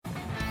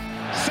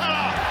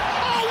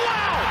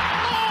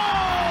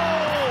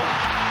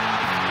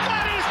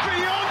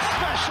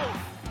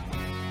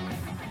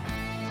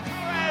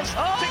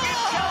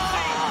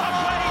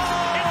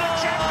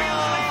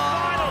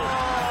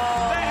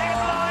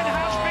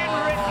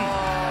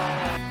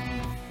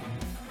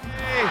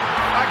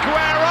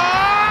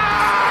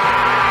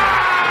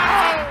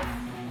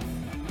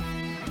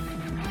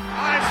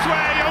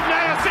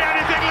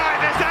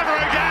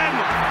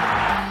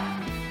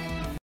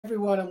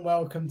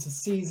welcome to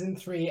Season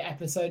 3,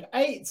 Episode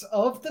 8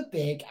 of the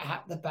Big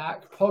at the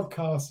Back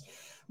podcast.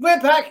 We're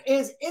back.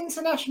 It's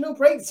international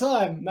break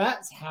time.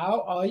 Matt,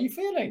 how are you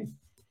feeling?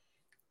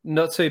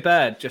 Not too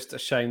bad. Just a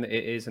shame that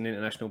it is an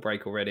international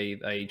break already.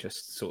 They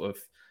just sort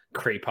of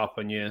creep up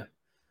on you.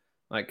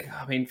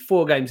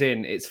 4 games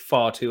in, it's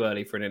far too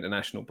early for an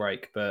international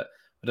break, but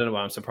I don't know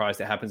why I'm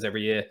surprised it happens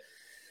every year.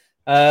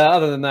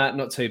 Other than that,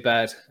 not too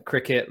bad.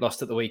 Cricket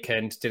lost at the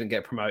weekend, didn't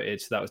get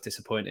promoted, so that was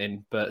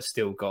disappointing, but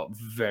still got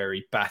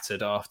very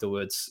battered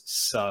afterwards,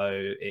 so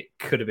it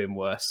could have been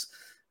worse.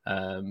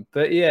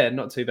 But yeah,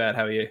 not too bad.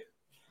 How are you?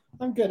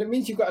 I'm good. It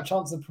means you've got a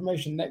chance of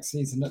promotion next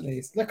season at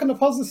least. Look on the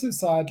positive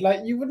side,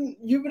 you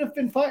would have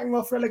been fighting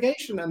off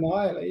relegation in the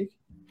higher league.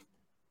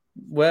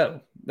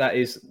 Well, that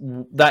is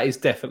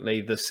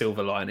definitely the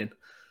silver lining.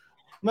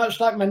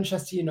 Much like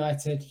Manchester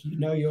United, you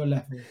know your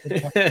level.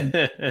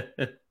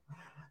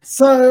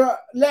 So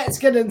let's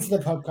get into the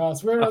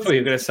podcast. I thought you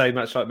were going to say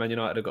much like Man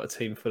United have got a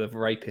team full of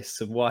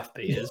rapists and wife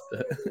beaters.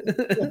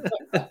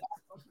 But...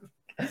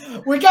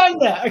 We're going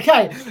there.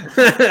 Okay.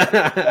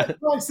 5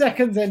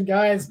 seconds in,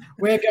 guys.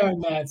 We're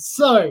going there.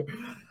 So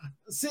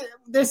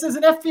this is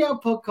an FPL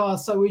podcast,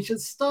 so we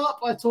should start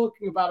by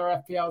talking about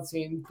our FPL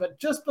team. But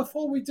just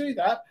before we do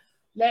that,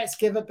 let's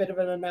give a bit of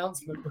an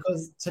announcement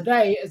because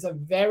today is a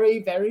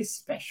very, very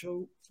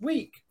special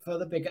week for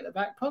the Big at the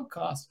Back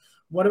podcast.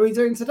 What are we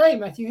doing today,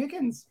 Matthew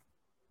Higgins?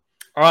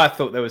 Oh, I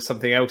thought there was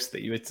something else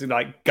that you were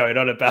going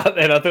on about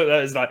then. I thought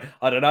that was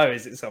I don't know,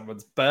 is it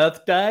someone's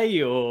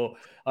birthday or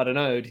I don't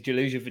know, did you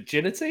lose your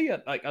virginity? I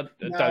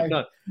don't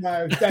know.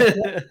 No,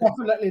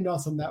 definitely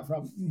not on that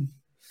front.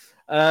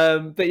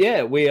 But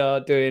yeah, we are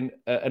doing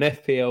an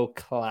FPL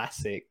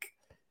classic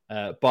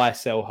buy,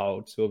 sell,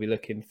 hold. So we'll be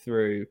looking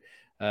through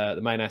the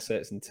main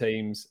assets and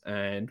teams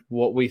and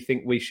what we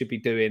think we should be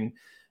doing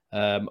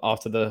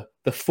after the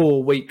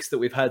 4 weeks that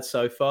we've had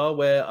so far,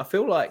 where I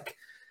feel like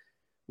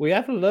we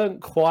have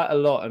learned quite a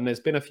lot and there's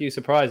been a few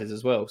surprises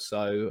as well.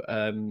 So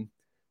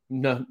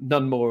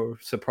none more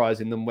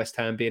surprising than West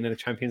Ham being in a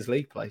Champions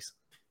League place.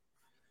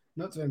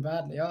 Not doing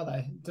badly, are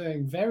they?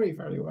 Doing very,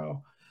 very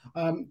well.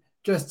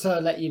 Just to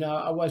let you know,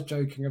 I was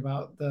joking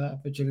about the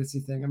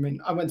virginity thing. I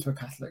mean, I went to a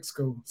Catholic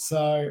school,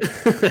 so...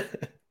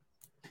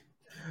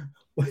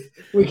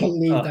 We can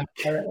leave that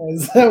where it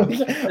is.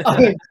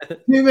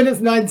 2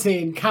 minutes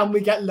 19. Can we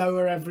get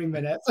lower every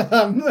minute?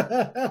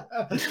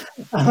 But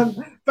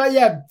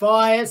yeah,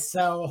 buy,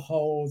 sell,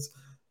 hold.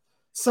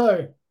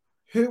 So,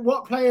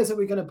 what players are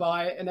we going to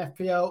buy in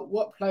FPL?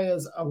 What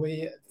players are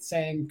we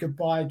saying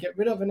goodbye, get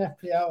rid of in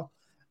FPL?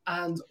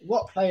 And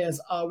what players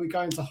are we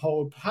going to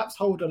hold? Perhaps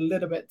hold a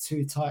little bit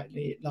too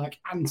tightly, like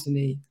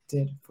Anthony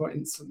did, for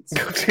instance.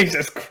 Oh,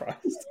 Jesus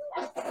Christ.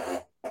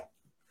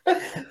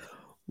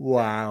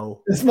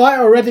 Wow. This might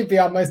already be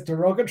our most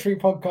derogatory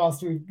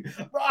podcast.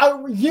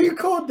 You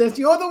called this.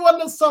 You're the one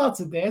that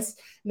started this.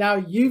 Now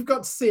you've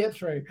got to see it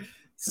through.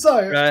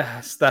 So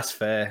that's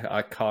fair.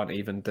 I can't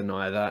even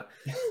deny that.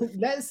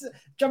 Let's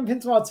jump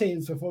into our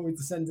teams before we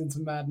descend into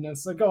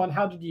madness. So go on.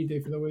 How did you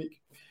do for the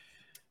week?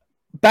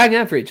 Bang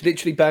average.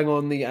 Literally bang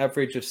on the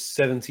average of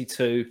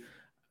 72.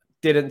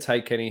 Didn't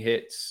take any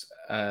hits.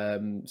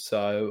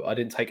 So I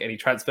didn't take any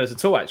transfers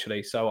at all,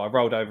 actually. So I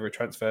rolled over a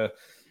transfer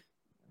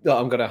that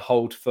I'm going to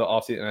hold for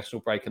after the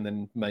international break and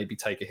then maybe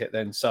take a hit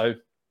then. So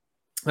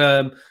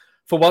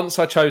for once,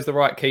 I chose the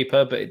right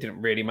keeper, but it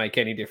didn't really make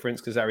any difference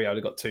because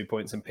Ariola got 2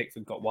 points and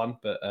Pickford got 1,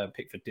 but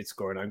Pickford did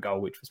score an own goal,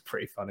 which was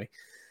pretty funny.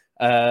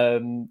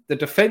 The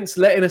defence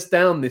letting us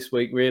down this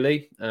week,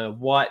 really.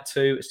 White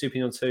 2,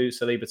 Estupinian 2,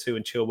 Saliba 2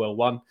 and Chilwell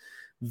 1.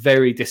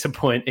 Very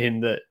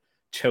disappointing that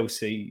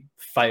Chelsea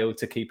failed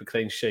to keep a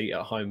clean sheet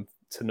at home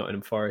to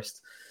Nottingham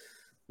Forest.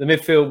 The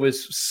midfield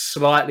was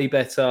slightly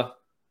better.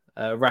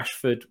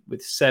 Rashford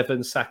with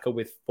 7, Saka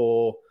with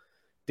 4,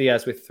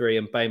 Diaz with 3,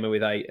 and Bama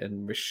with 8,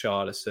 and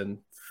Richarlison.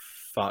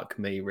 Fuck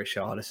me,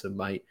 Richarlison,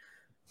 mate.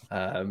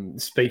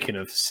 Speaking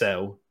of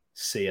sell,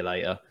 see you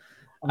later.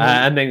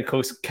 And then, of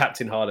course,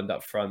 Captain Haaland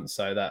up front.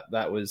 So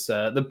that was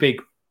the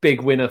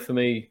big winner for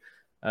me.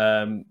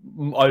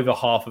 Over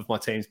half of my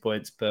team's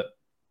points, but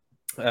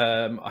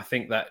I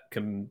think that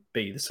can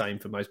be the same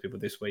for most people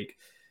this week.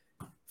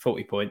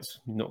 40 points,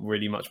 not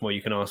really much more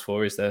you can ask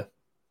for, is there?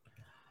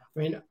 I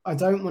mean, I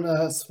don't want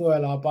to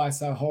spoil our buy,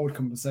 sell, hold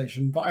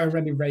conversation, but I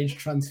already rage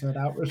transferred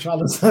out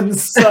Richarlison.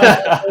 So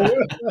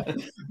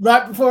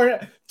right before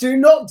it, do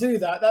not do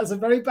that. That's a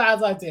very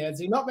bad idea.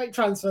 Do not make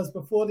transfers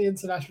before the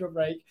international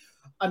break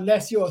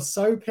unless you are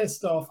so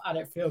pissed off and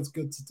it feels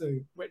good to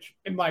do, which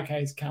in my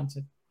case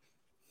counted.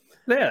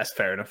 Yeah, that's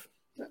fair enough.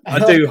 I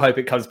do hope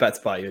it comes back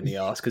to bite you in the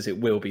arse because it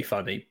will be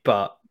funny,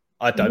 but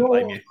I don't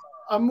blame you.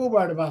 I'm more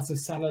worried about if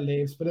Salah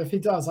leaves, but if he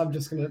does, I'm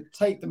just going to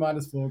take the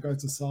 -4, go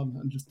to Son,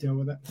 and just deal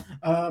with it.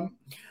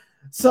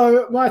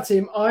 So my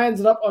team, I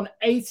ended up on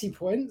 80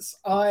 points.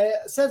 I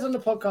said on the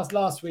podcast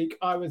last week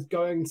I was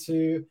going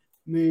to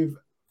move.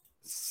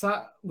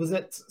 What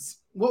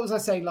was I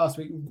saying last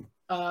week?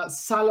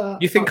 Salah.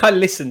 You think I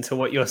listened to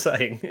what you're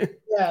saying?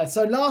 Yeah.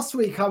 So last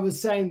week I was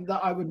saying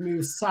that I would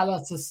move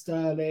Salah to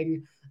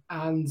Sterling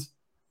and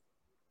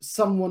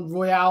someone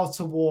Royale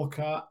to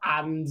Walker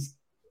and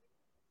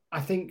I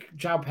think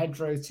João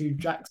Pedro to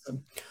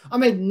Jackson. I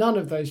made none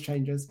of those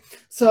changes.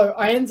 So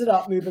I ended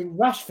up moving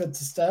Rashford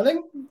to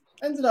Sterling.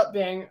 Ended up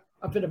being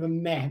a bit of a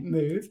meh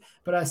move,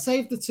 but I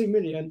saved the 2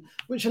 million,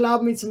 which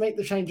allowed me to make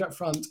the change up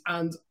front.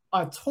 And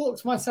I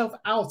talked myself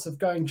out of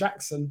going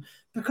Jackson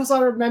because I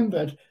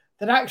remembered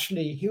that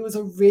actually he was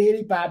a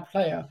really bad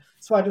player.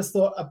 So I just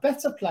thought a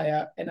better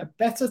player in a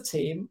better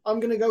team, I'm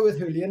going to go with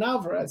Julian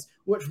Alvarez,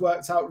 which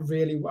worked out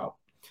really well.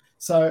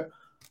 So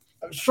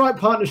strike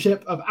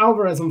partnership of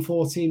Alvarez on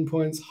 14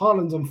 points,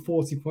 Haaland on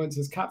 40 points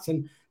as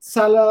captain,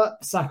 Salah,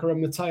 Saka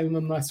and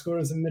Matoma, my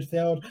scorers in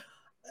midfield.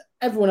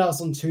 Everyone else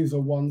on 2s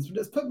or 1s, but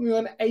it's put me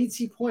on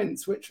 80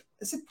 points, which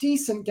is a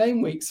decent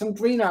game week. Some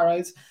green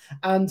arrows,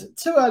 and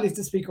too early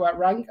to speak about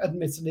rank,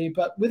 admittedly,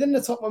 but within the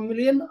top 1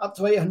 million, up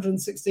to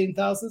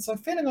 816,000. So I'm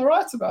feeling all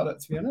right about it,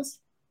 to be honest.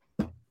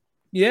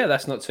 Yeah,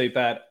 that's not too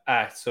bad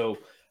at all.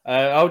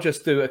 I'll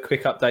just do a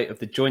quick update of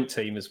the joint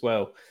team as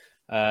well.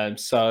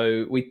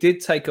 So we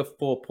did take a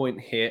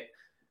 4-point hit,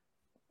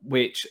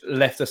 which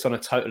left us on a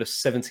total of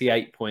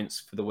 78 points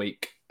for the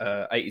week,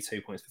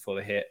 82 points before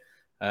the hit.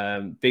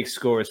 Big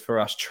scorers for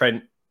us.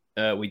 Trent,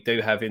 we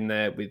do have in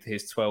there with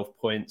his 12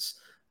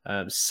 points.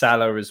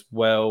 Salah as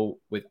well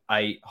with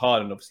 8.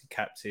 Haaland, obviously,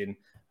 captain.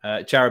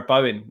 Jared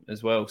Bowen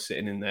as well,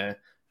 sitting in there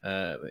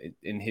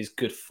in his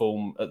good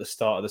form at the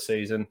start of the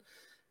season.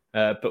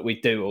 But we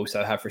do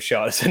also have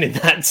Richarlison in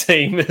that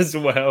team as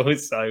well.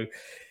 So,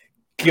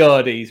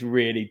 God, he's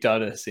really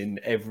done us in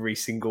every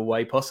single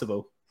way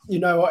possible. You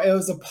know what? It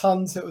was a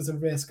punt. It was a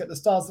risk. At the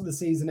start of the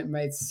season, it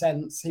made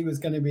sense. He was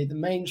going to be the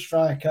main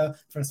striker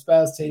for a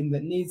Spurs team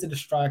that needed a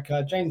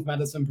striker. James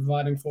Maddison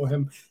providing for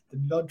him. The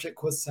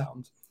logic was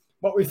sound.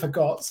 What we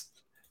forgot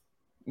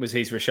was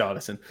he's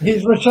Richarlison.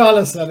 He's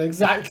Richarlison,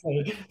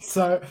 exactly.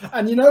 So,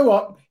 and you know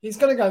what? He's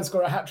going to go and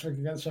score a hat-trick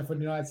against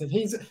Sheffield United.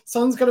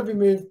 Son's going to be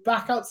moved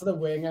back out to the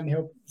wing, and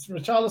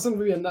Richarlison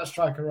will be in that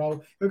striker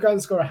role. He'll go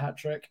and score a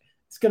hat-trick.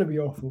 It's going to be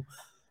awful.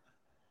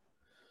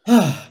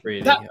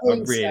 Really, I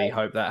really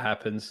hope that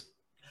happens.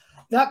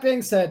 That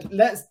being said,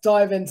 let's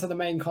dive into the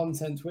main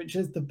content, which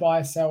is the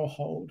buy, sell,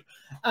 hold.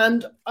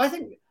 And I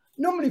think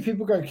normally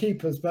people go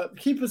keepers, but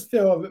keepers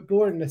feel a bit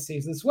boring this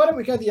season. So why don't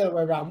we go the other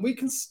way around? We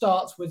can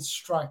start with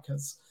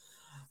strikers.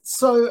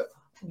 So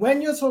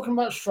when you're talking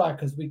about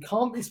strikers, we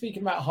can't be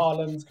speaking about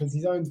Haaland because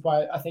he's owned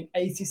by, I think,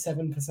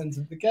 87%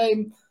 of the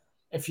game.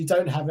 If you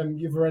don't have him,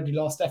 you've already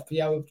lost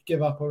FPL.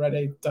 Give up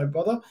already. Don't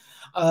bother.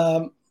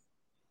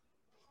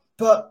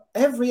 But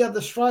every other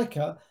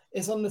striker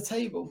is on the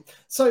table.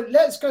 So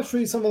let's go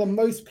through some of the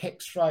most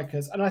picked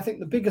strikers. And I think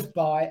the biggest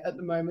buy at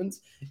the moment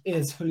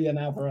is Julian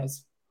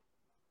Alvarez.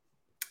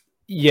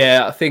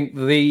 Yeah, I think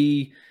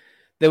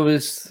there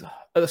was,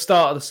 at the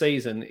start of the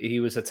season, he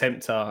was a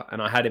tempter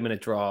and I had him in a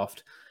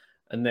draft.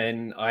 And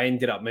then I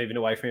ended up moving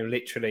away from him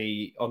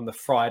literally on the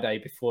Friday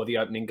before the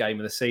opening game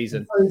of the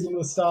season. The season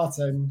was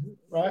starting,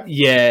 right?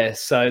 Yeah,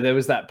 so there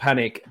was that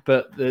panic.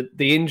 But the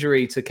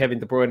injury to Kevin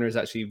De Bruyne has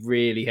actually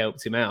really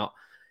helped him out.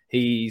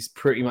 He's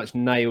pretty much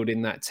nailed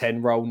in that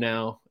 10 role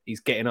now.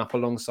 He's getting up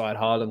alongside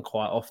Haaland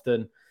quite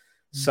often.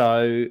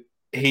 So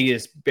he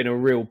has been a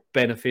real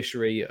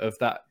beneficiary of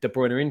that De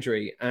Bruyne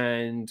injury.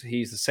 And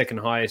he's the second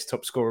highest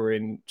top scorer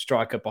in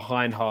striker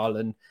behind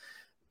Haaland.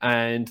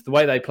 And the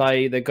way they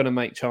play, they're going to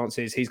make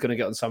chances. He's going to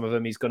get on some of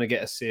them. He's going to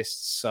get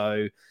assists.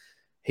 So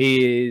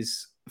he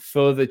is,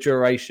 for the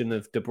duration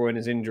of De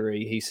Bruyne's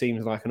injury, he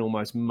seems like an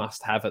almost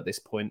must-have at this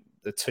point,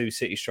 the two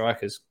City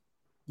strikers.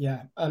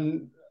 Yeah,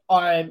 and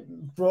I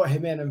brought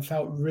him in and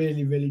felt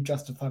really, really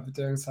justified for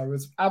doing so. I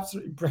was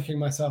absolutely bricking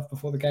myself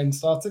before the game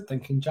started,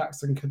 thinking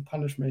Jackson could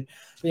punish me.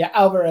 But yeah,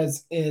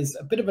 Alvarez is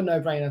a bit of a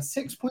no-brainer.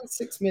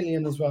 6.6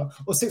 million as well,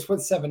 or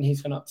 6.7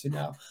 he's gone up to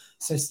now.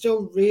 So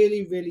still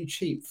really, really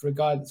cheap for a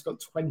guy that's got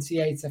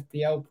 28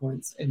 FPL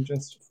points in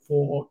just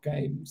 4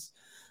 games.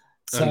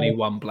 So, only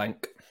one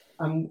blank.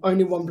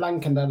 Only one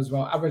blank in that as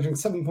well, averaging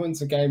 7 points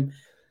a game.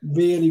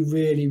 Really,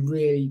 really,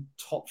 really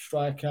top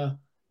striker.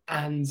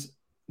 And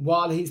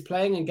while he's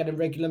playing and getting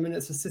regular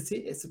minutes for City,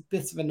 it's a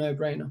bit of a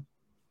no-brainer.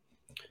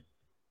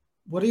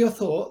 What are your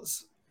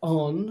thoughts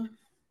on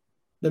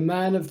the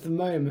man of the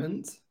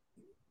moment,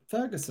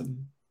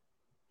 Ferguson?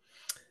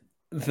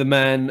 The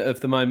man of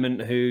the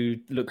moment who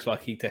looks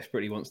like he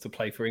desperately wants to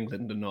play for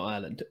England and not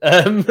Ireland.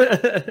 Man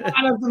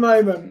of the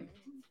moment.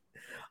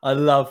 I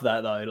love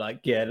that, though. Like,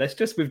 yeah, let's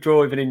just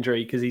withdraw with an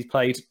injury because he's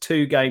played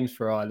 2 games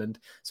for Ireland.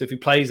 So if he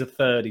plays a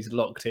third, he's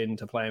locked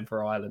into playing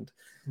for Ireland.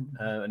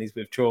 And he's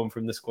withdrawn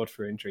from the squad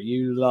for injury.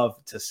 You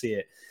love to see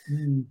it.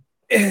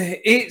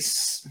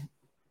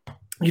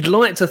 You'd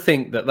like to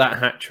think that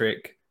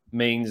hat-trick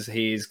means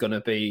he's going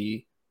to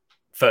be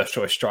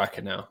first-choice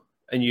striker now.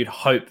 And you'd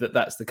hope that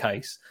that's the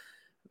case.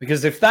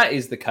 Because if that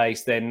is the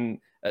case,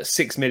 then at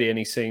 6 million,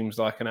 he seems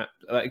like,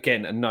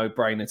 again, a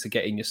no-brainer to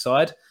get in your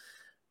side.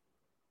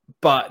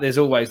 But there's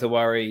always the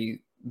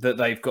worry that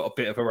they've got a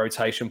bit of a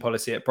rotation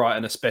policy at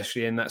Brighton,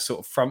 especially in that sort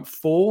of front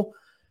 4.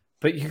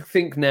 But you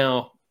think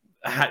now,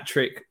 a hat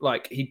trick.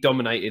 Like, he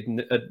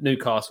dominated a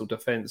Newcastle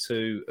defence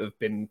who have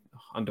been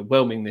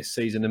underwhelming this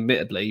season,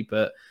 admittedly,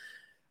 but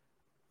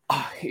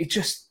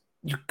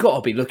you've got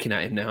to be looking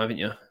at him now, haven't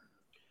you?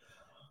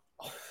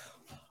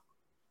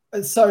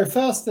 So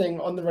first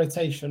thing on the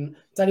rotation,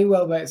 Danny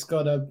Welbeck's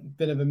got a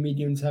bit of a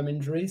medium-term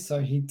injury,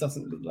 so he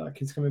doesn't look like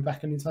he's coming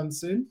back anytime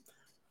soon.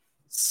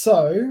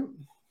 So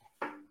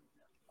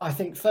I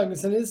think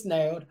Ferguson is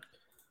nailed.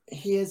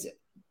 He is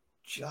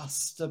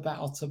just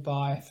about to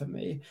buy for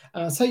me.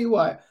 And I'll tell you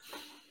what,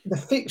 the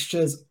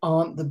fixtures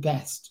aren't the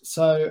best.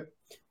 So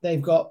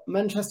they've got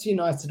Manchester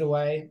United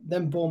away,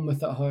 then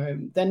Bournemouth at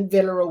home, then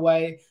Villa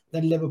away,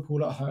 then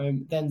Liverpool at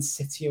home, then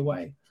City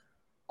away.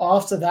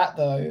 After that,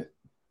 though,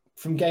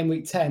 from game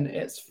week 10,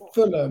 it's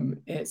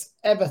Fulham, it's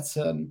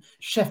Everton,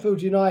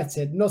 Sheffield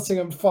United,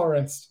 Nottingham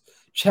Forest,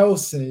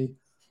 Chelsea,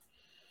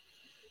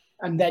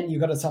 and then you've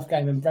got a tough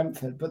game in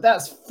Brentford. But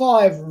that's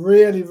 5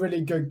 really,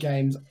 really good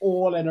games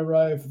all in a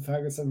row for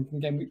Ferguson from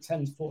game week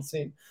 10 to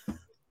 14.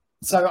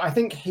 So I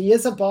think he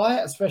is a buy,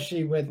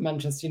 especially with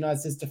Manchester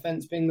United's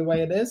defence being the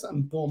way it is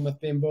and Bournemouth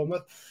being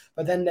Bournemouth.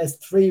 But then there's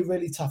 3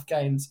 really tough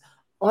games.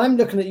 I'm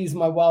looking at using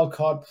my wild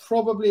card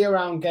probably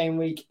around game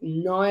week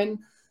 9.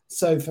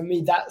 So for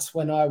me, that's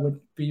when I would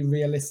be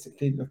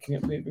realistically looking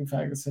at moving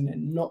Ferguson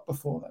in, not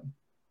before then.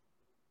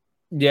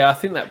 Yeah, I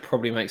think that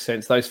probably makes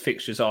sense. Those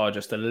fixtures are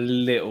just a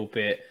little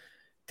bit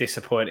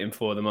disappointing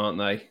for them, aren't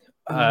they?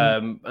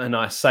 And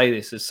I say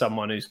this as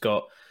someone who's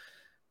got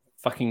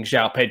fucking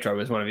João Pedro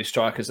as one of his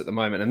strikers at the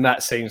moment, and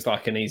that seems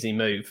like an easy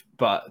move.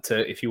 But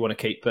if you want to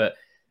keep, but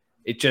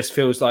it just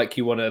feels like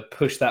you want to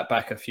push that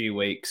back a few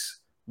weeks,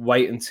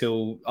 wait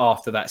until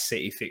after that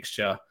City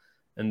fixture,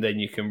 and then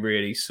you can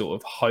really sort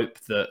of hope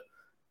that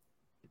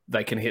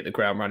they can hit the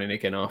ground running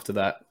again after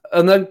that.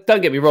 And then,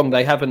 don't get me wrong,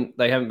 they haven't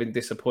been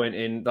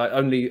disappointing. Like,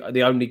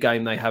 the only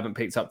game they haven't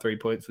picked up 3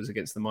 points was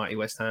against the mighty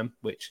West Ham,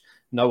 which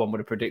no one would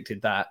have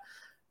predicted that.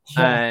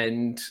 Yeah.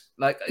 And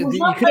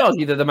you could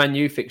argue that the Man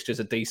U fixture's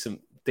a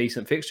decent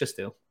fixture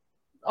still.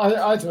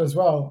 I do as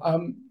well.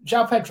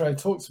 João Pedro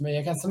talked to me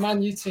against the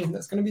Man U team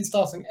that's going to be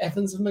starting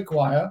Evans and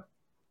Maguire.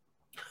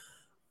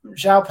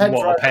 João Pedro.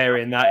 What a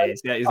pairing that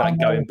is. Yeah, he's like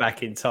going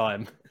back in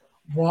time.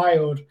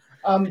 Wild.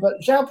 But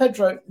João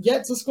Pedro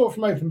yet to score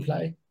from open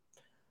play.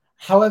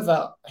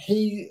 However,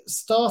 he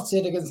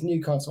started against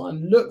Newcastle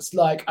and looks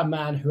like a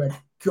man who had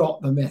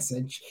got the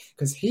message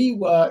because he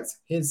worked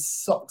his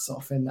socks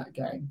off in that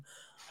game.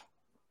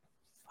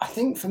 I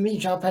think for me,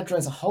 João Pedro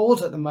is a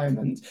hold at the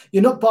moment.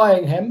 You're not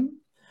buying him,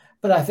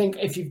 but I think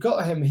if you've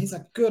got him, he's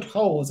a good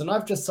hold. And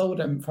I've just sold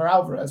him for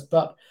Alvarez.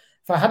 But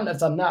if I hadn't have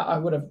done that, I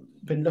would have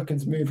been looking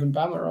to move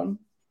Mbama on.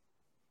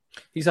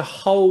 He's a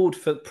hold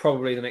for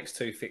probably the next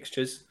 2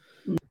 fixtures.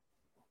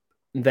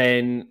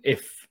 Then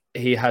if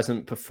he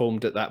hasn't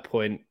performed at that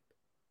point,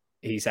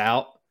 he's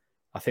out.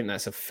 I think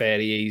that's a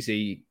fairly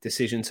easy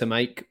decision to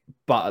make.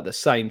 But at the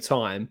same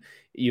time,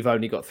 you've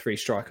only got 3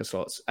 striker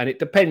slots. And it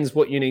depends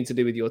what you need to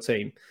do with your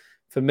team.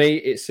 For me,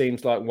 it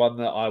seems like one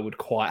that I would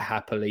quite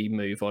happily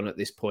move on at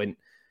this point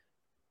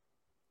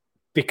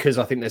because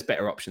I think there's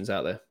better options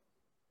out there.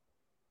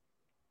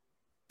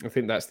 I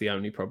think that's the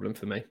only problem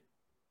for me.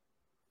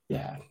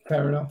 Yeah,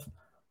 fair enough.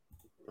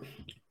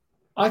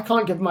 I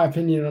can't give my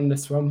opinion on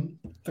this one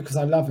because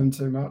I love him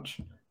too much.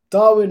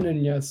 Darwin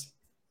Núñez.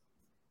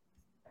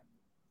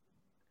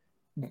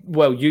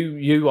 Well,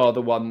 you are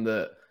the one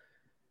that...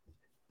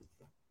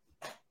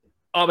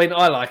 I mean,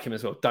 I like him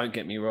as well. Don't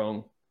get me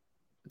wrong.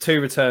 2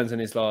 returns in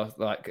his last,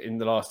 in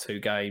the last 2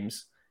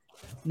 games.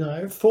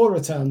 No, 4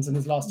 returns in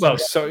his last 2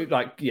 games. So,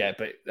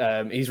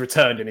 but he's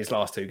returned in his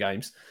last 2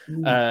 games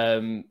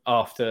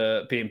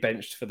after being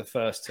benched for the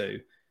first 2.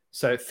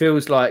 So it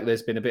feels like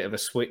there's been a bit of a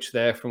switch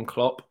there from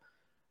Klopp.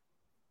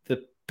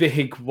 The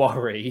big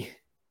worry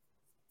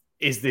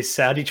is this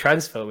Saudi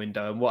transfer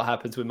window and what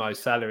happens with Mo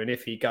Salah. And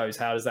if he goes,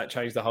 how does that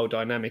change the whole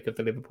dynamic of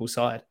the Liverpool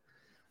side?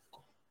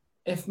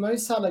 If Mo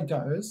Salah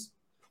goes,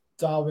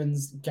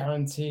 Darwin's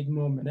guaranteed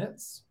more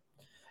minutes.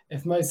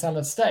 If Mo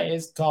Salah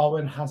stays,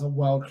 Darwin has a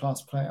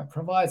world-class player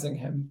providing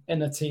him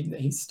in a team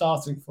that he's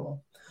starting for.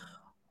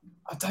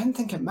 I don't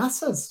think it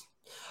matters.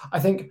 I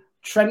think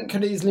Trent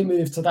could easily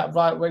move to that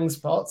right wing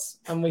spot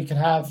and we could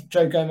have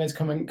Joe Gomez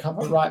come and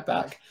cover right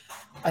back.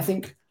 I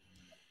think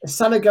if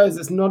Salah goes,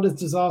 it's not as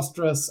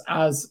disastrous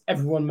as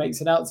everyone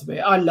makes it out to be.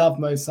 I love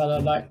Mo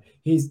Salah.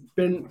 He's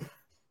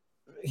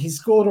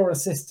scored or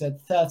assisted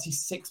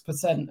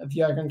 36% of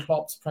Jurgen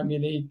Klopp's Premier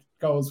League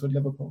goals with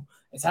Liverpool.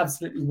 It's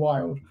absolutely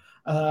wild.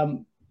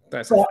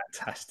 That's a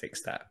fantastic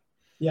stat.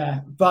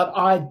 Yeah, but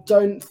I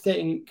don't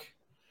think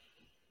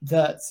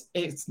that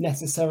it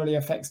necessarily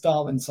affects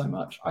Darwin so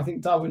much. I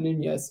think Darwin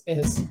Núñez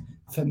is,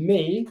 for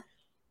me,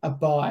 a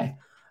buy.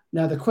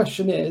 Now, the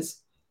question is,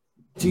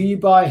 do you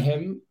buy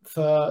him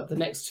for the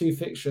next 2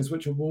 fixtures,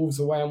 which are Wolves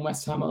away and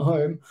West Ham at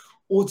home,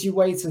 or do you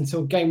wait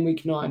until game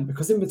week 9?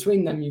 Because in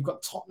between them, you've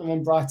got Tottenham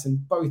and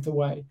Brighton both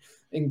away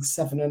in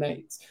 7 and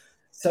 8.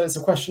 So it's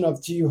a question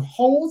of, do you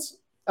hold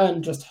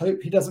and just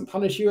hope he doesn't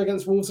punish you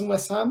against Wolves and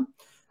West Ham,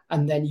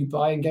 and then you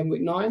buy in game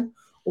week 9,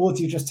 or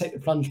do you just take the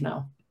plunge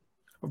now?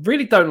 I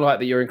really don't like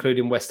that you're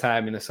including West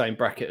Ham in the same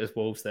bracket as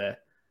Wolves there.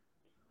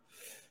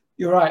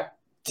 You're right.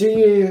 Do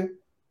you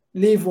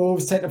leave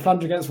Wolves, take the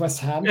plunge against West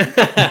Ham?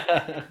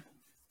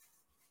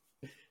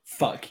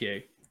 Fuck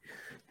you.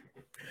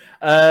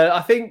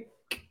 I think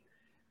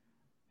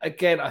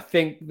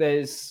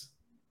there's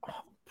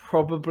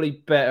probably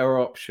better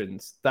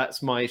options.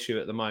 That's my issue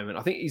at the moment.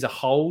 I think he's a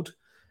hold.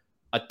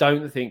 I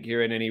don't think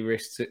you're in any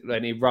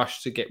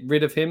rush to get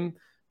rid of him.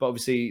 But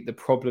obviously, the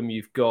problem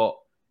you've got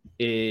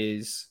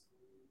is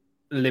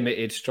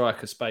limited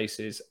striker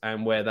spaces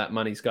and where that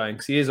money's going.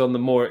 Because he is on the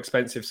more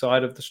expensive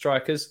side of the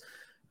strikers.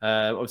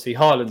 Obviously,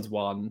 Haaland's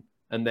one.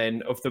 And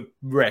then of the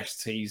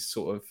rest, he's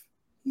sort of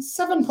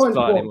 7.4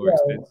 slightly more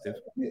expensive.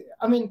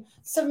 I mean,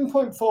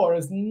 7.4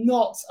 is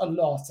not a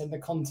lot in the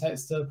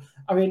context of,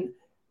 I mean,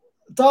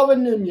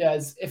 Darwin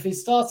Nunez, if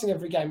he's starting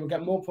every game, will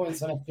get more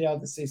points on FPL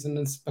this season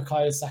than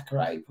Bukayo Saka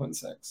at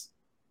 8.6.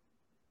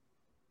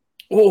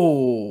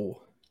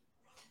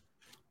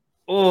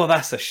 Oh,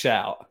 that's a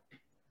shout.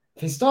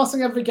 If he's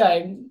starting every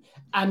game,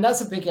 and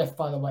that's a big if,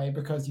 by the way,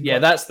 because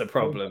that's the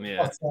problem,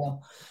 yeah.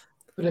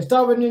 But if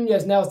Darwin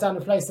Nunez nails down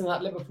a place in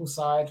that Liverpool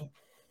side,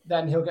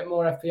 then he'll get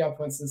more FPL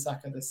points than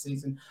Saka this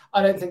season.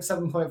 I don't think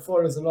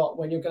 7.4 is a lot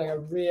when you're getting a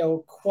real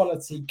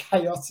quality,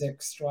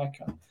 chaotic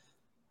striker.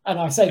 And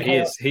I say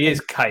he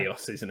is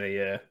chaos, isn't he?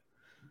 Yeah.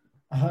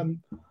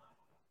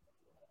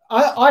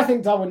 I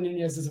think Darwin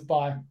Nunez is a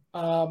buy.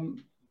 Ollie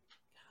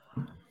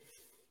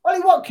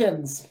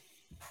Watkins.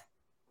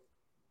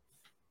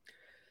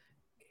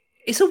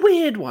 It's a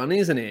weird one,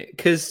 isn't it?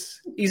 Because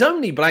he's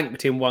only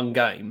blanked in one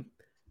game,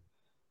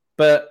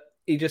 but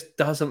he just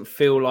doesn't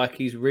feel like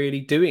he's really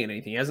doing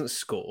anything. He hasn't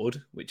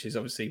scored, which is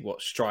obviously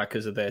what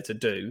strikers are there to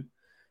do.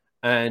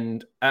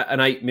 And at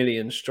an 8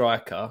 million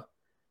striker,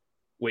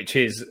 which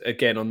is,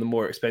 again, on the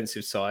more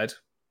expensive side,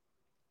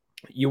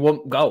 you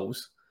want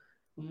goals.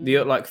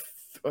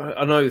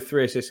 I know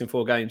 3 assists in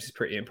 4 games is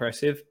pretty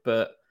impressive,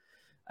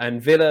 and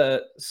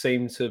Villa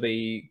seem to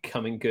be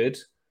coming good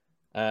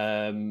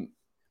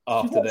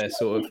after their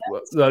sort of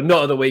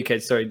not at the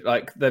weekend. Sorry,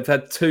 like they've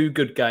had 2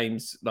 good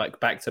games like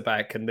back to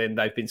back, and then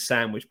they've been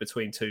sandwiched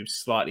between 2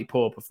 slightly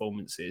poor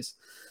performances.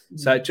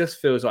 So it just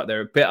feels like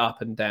they're a bit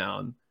up and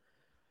down.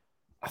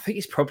 I think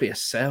it's probably a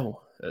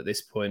sell at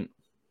this point.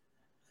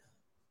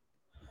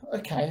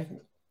 Okay,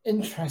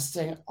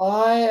 interesting.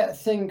 I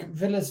think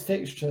Villa's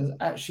fixtures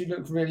actually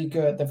look really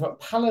good. They've got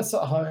Palace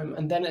at home,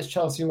 and then it's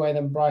Chelsea away,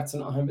 then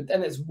Brighton at home, but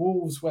then it's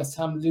Wolves, West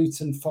Ham,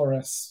 Luton,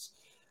 Forest.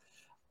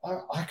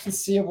 I can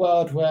see a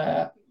world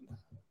where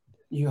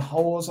you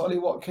hold Ollie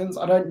Watkins.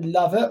 I don't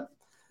love it,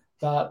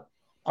 but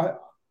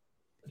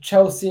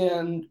Chelsea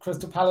and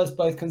Crystal Palace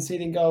both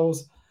conceding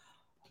goals.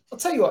 I'll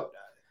tell you what,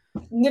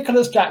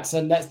 Nicholas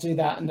Jackson, let's do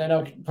that, and then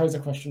I'll pose a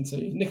question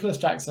to you. Nicholas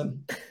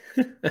Jackson.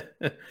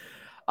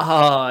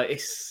 I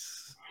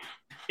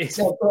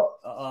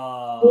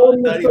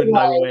don't even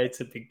know where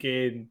to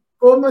begin.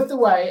 Bournemouth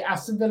away,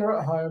 Aston Villa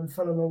at home,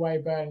 Fulham away,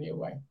 Burnley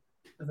away.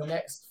 For the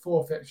next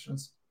 4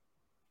 fixtures.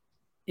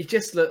 You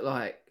just look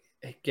like,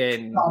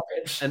 again,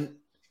 garbage. And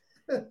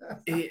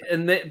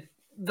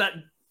that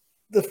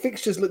the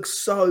fixtures look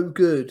so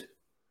good,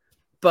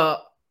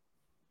 but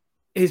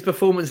his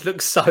performance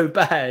looks so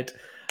bad,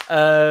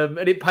 and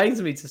it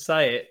pains me to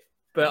say it.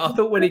 But I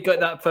thought when he got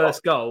that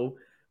first goal.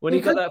 When he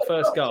got that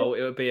first goal,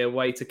 it would be a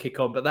way to kick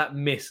on. But that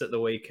miss at the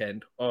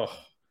weekend,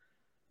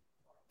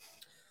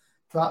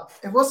 But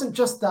it wasn't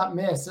just that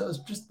miss. It was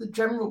just the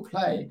general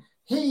play.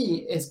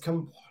 He is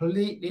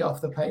completely off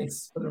the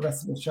pace for the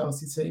rest of the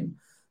Chelsea team.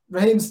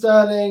 Raheem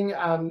Sterling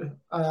and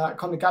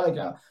Conor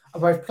Gallagher are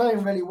both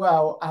playing really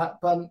well,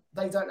 but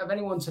they don't have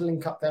anyone to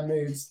link up their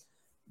moves.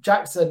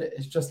 Jackson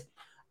is just,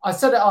 I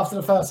said it after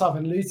the first half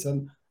in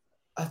Luton,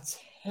 a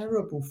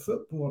terrible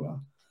footballer.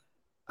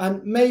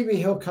 And maybe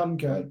he'll come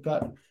good,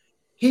 but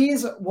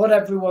he's what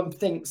everyone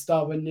thinks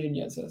Darwin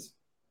Nunez is.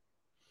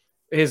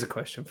 Here's a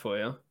question for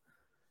you.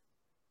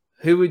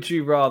 Who would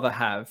you rather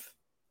have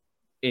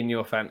in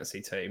your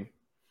fantasy team?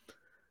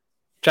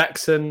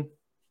 Jackson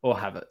or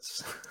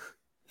Havertz?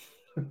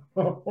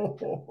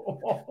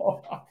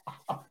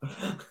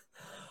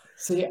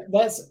 See,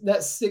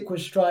 let's stick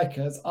with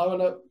strikers. I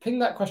want to ping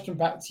that question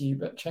back to you,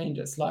 but change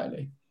it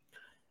slightly.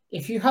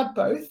 If you had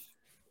both,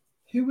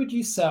 who would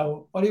you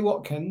sell, Ollie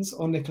Watkins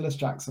or Nicholas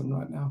Jackson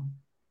right now?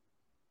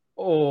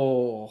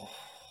 Oh,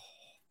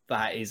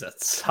 that is a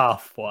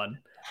tough one.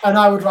 And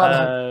I would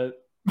rather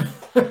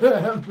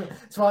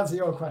to answer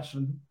your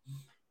question.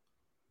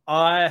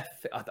 I'd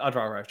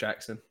rather have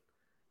Jackson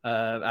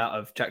out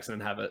of Jackson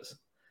and Havertz.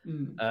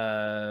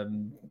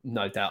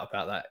 No doubt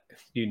about that.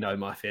 You know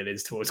my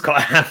feelings towards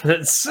Kai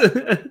Havertz.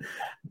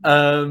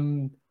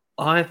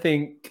 I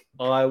think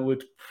I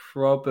would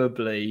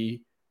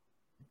probably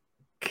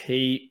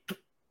keep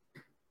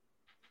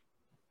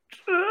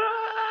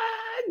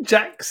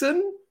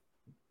Jackson.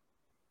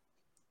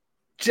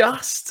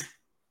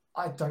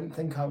 I don't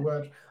think I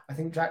would. I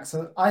think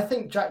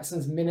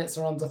Jackson's minutes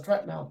are under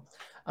threat now.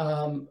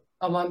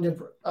 Amanda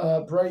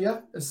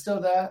Broya is still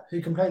there, who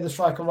can play the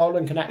striker role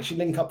and can actually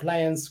link up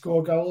play and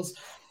score goals.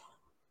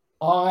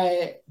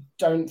 I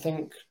don't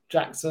think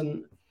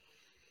Jackson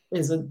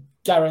is a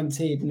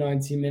guaranteed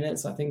 90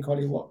 minutes. I think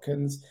Ollie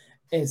Watkins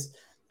is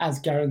as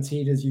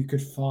guaranteed as you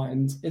could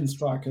find in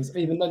strikers,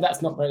 even though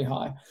that's not very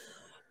high.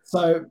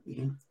 So,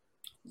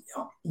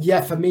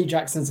 yeah, for me,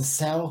 Jackson's a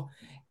sell.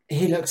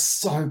 He looks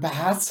so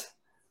bad.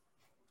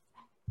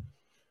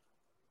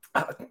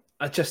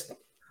 I just...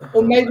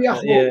 Or maybe a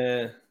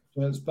yeah.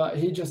 But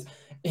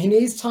he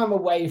needs time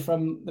away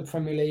from the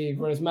Premier League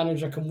where his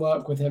manager can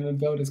work with him and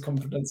build his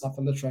confidence up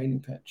on the training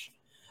pitch.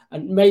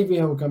 And maybe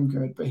he'll come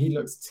good, but he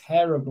looks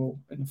terrible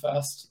in the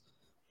first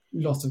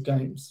lot of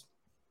games.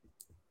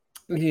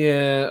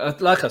 Yeah,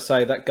 like I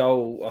say, that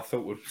goal I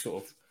thought would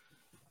sort of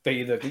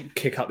be the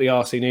kick up the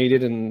arse he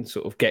needed and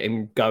sort of get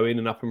him going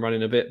and up and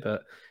running a bit,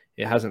 but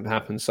it hasn't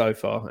happened so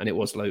far, and it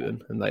was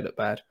Luton, and they look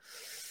bad.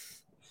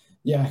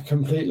 Yeah,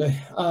 completely.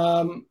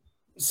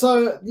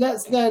 So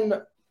let's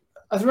then...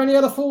 Are there any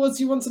other forwards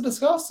you want to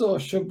discuss, or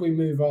should we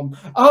move on?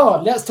 Oh,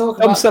 let's talk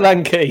about...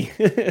 Solanke.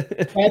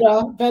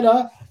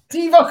 better.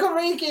 Divock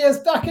Origi is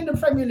back in the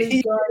Premier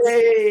League, guys.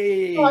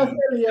 Yay! 5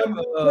 million.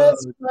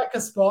 There's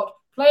a spot.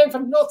 Playing for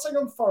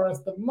Nottingham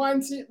Forest, the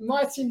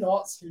mighty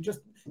Knots, who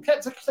just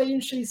kept a clean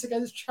sheet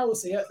against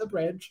Chelsea at the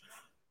Bridge.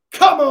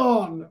 Come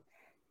on!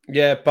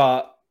 Yeah,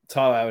 but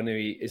Taiwo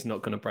Awoniyi is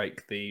not going to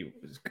break the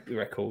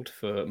record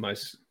for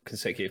most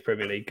consecutive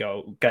Premier League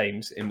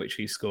games in which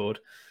he scored.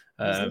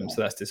 So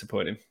that's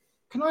disappointing.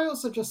 Can I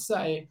also just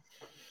say,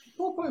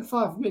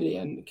 4.5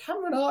 million,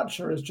 Cameron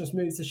Archer has just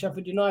moved to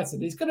Sheffield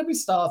United. He's going to be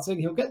starting.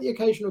 He'll get the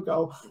occasional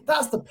goal.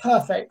 That's the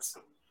perfect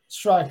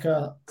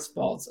striker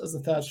spot as the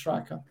third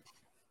striker.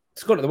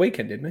 Scored at the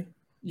weekend, didn't he?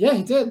 Yeah,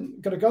 he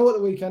did. Got a goal at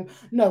the weekend.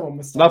 No one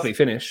was starting. Lovely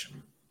finish.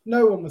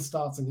 No one was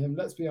starting him,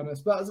 let's be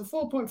honest. But as a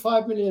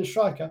 4.5 million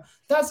striker,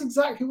 that's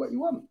exactly what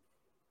you want.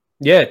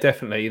 Yeah,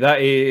 definitely.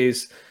 That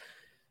is...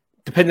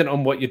 dependent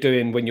on what you're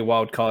doing when you're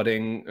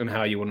wildcarding and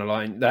how you want to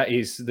line, that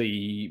is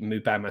the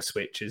Mubama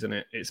switch, isn't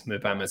it? It's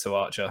Mubama to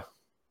Archer.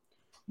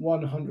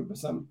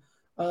 100%.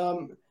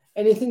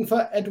 Anything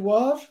for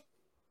Edouard?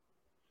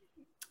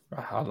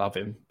 I love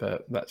him,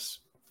 but that's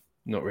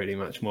not really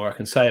much more I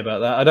can say about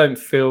that. I don't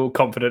feel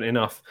confident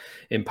enough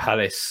in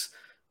Palace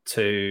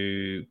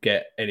to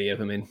get any of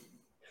them in.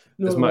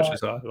 As much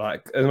as I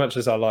like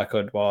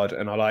Edouard,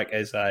 and I like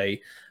Eze,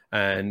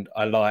 and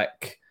I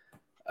like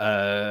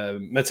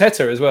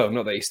Mateta as well.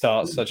 Not that he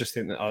starts. I just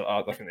think that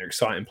I think they're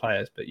exciting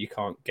players, but you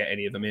can't get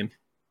any of them in.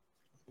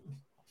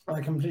 I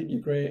completely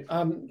agree.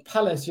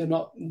 Palace, you're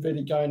not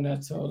really going there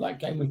till like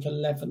game week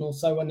 11 or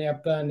so when they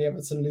have Burnley,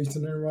 Everton,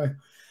 Luton in a row.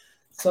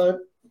 So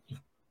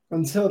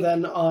until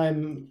then,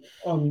 I'm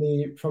on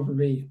the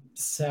probably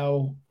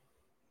sell.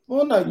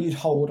 Well, no, you'd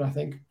hold, I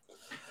think.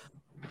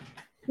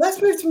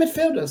 Let's move to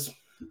midfielders.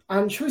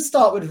 And should we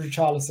start with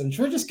Richarlison?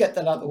 Should we just get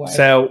that out of the way?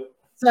 Sell.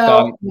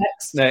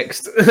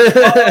 Next.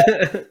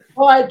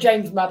 All right,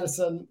 James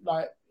Maddison.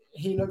 Like,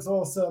 he looks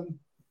awesome.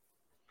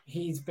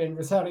 He's been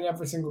returning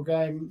every single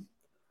game.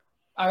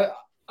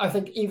 I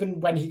think even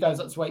when he goes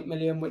up to 8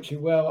 million, which he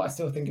will, I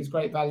still think is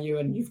great value,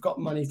 and you've got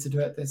money to do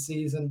it this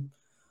season.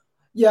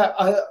 Yeah,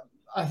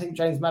 I think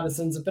James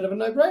Maddison's a bit of a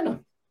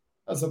no-brainer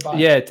as a buy.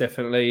 Yeah,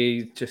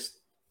 definitely.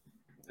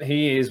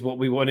 He is what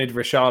we wanted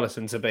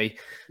Richarlison to be.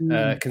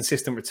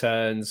 Consistent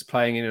returns,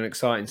 playing in an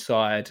exciting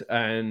side.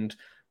 And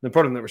the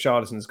problem that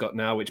Richarlison's got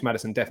now, which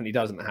Maddison definitely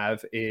doesn't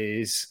have,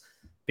 is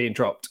being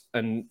dropped.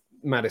 And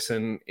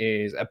Maddison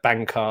is a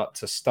banker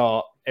to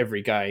start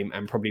every game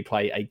and probably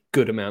play a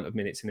good amount of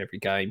minutes in every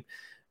game.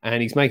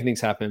 And he's making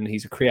things happen.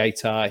 He's a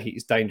creator.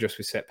 He's dangerous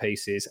with set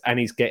pieces. And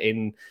he's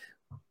getting...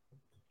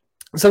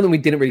 something we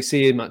didn't really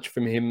see much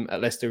from him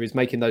at Leicester is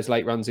making those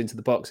late runs into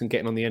the box and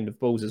getting on the end of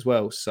balls as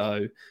well.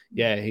 So,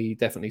 yeah, he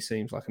definitely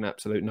seems like an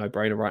absolute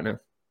no-brainer right now.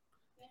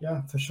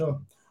 Yeah, for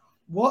sure.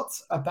 What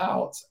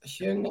about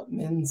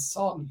Heung-min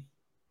Son?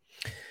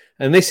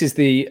 And this is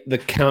the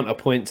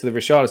counterpoint to the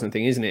Richarlison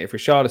thing, isn't it? If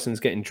Richarlison's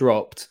getting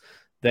dropped,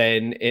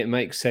 then it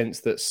makes sense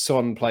that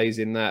Son plays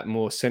in that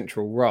more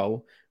central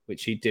role,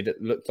 which he did.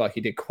 It looked like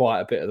he did quite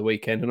a bit of the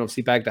weekend and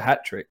obviously bagged a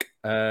hat-trick.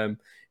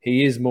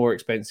 He is more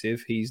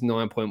expensive. He's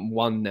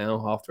 9.1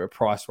 now after a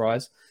price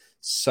rise.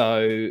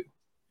 So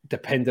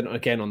dependent,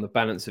 again, on the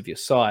balance of your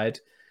side,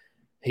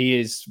 he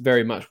is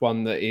very much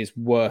one that is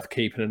worth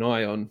keeping an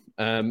eye on.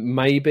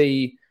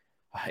 Maybe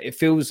it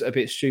feels a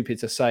bit stupid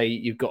to say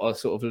you've got to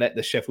sort of let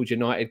the Sheffield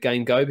United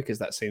game go because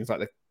that seems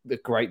like the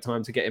great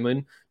time to get him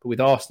in. But with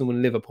Arsenal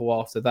and Liverpool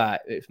after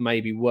that, it's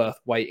maybe worth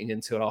waiting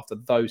until after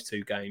those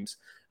two games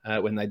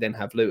when they then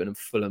have Luton and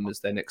Fulham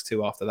as their next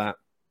two after that.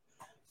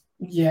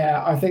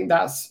 Yeah, I think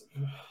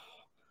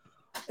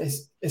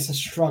it's a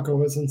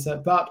struggle, isn't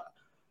it? But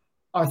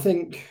I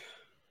think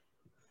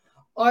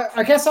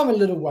I guess I'm a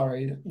little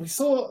worried. We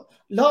saw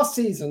last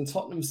season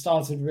Tottenham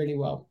started really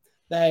well.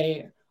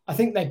 I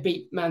think they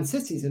beat Man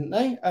City, didn't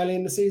they? Early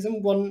in the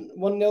season, 1-0,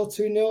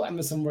 2-0.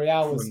 Emerson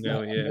Royale was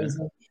 1-0,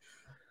 yeah.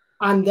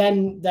 And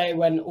then they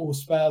went all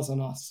Spurs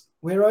on us.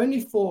 We're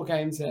only 4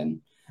 games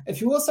in.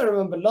 If you also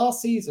remember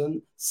last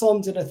season,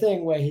 Son did a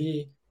thing where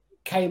he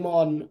came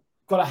on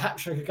got a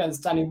hat-trick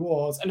against Danny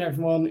Ward, and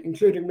everyone,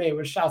 including me,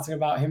 was shouting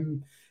about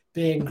him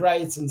being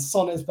great and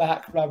Son is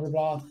back, blah, blah,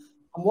 blah.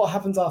 And what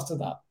happens after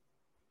that?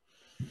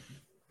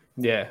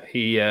 Yeah,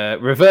 he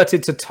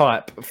reverted to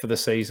type for the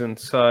season.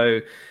 So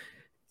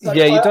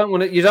you don't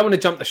want to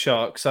jump the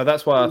shark. So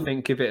that's why I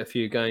think give it a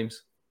few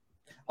games.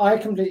 I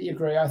completely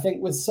agree. I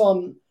think with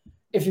Son,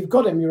 if you've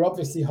got him, you're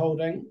obviously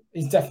holding.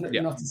 He's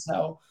definitely not a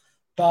sell.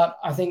 But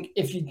I think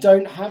if you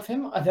don't have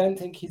him, I don't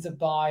think he's a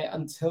buy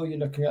until you're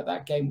looking at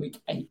that game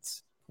week 8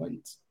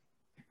 point.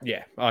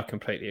 Yeah, I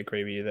completely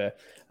agree with you there.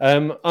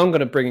 I'm going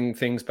to bring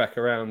things back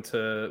around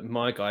to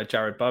my guy,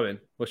 Jared Bowen.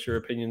 What's your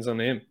opinions on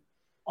him?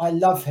 I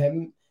love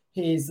him.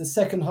 He's the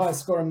second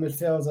highest scoring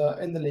midfielder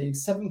in the league,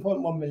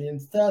 7.1 million,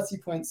 30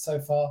 points so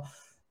far.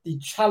 The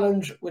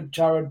challenge with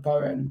Jared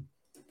Bowen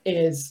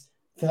is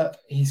that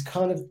he's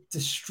kind of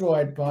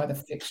destroyed by the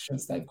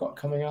fixtures they've got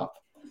coming up.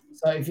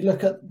 So if you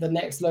look at the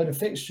next load of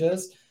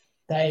fixtures,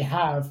 they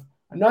have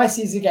a nice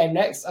easy game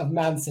next of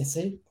Man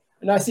City,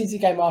 a nice easy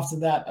game after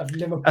that of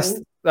Liverpool.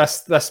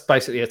 That's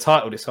basically a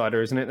title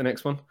decider, isn't it? The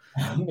next one.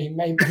 I mean,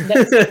 maybe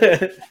next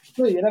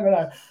you never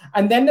know.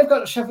 And then they've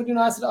got Sheffield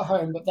United at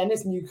home, but then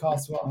it's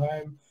Newcastle at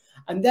home,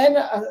 and then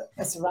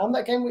it's around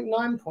that game week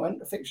 9 point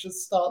the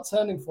fixtures start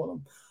turning for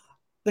them.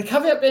 The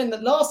caveat being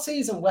that last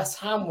season West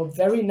Ham were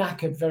very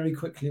knackered very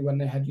quickly when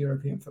they had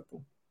European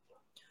football.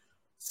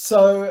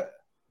 So,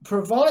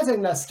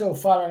 providing they're still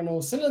firing on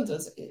all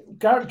cylinders,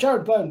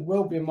 Jared Bowen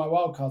will be in my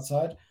wildcard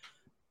side,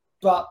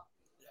 but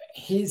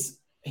he's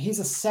a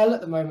sell at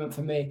the moment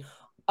for me.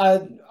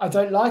 I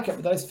don't like it,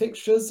 but those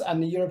fixtures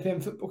and the European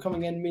football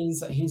coming in means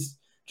that he's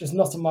just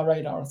not on my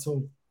radar at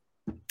all.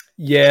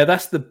 Yeah,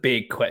 that's the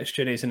big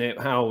question, isn't it?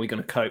 How are we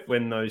going to cope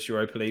when those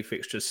Europa League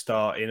fixtures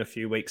start in a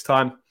few weeks'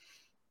 time?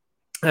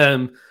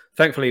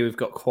 Thankfully, we've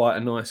got quite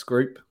a nice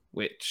group,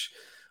 which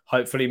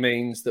hopefully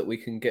means that we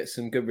can get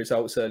some good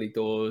results early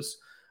doors.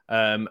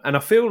 And I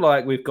feel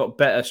like we've got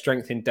better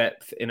strength in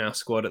depth in our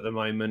squad at the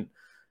moment.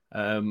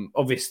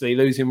 Obviously,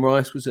 losing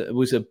Rice was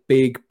a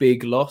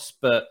big loss,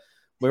 but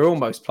we're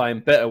almost playing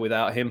better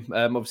without him.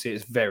 Obviously,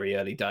 it's very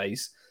early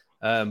days,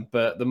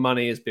 but the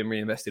money has been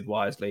reinvested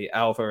wisely.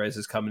 Alvarez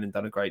has come in and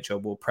done a great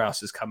job. Will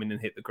Prowse has come in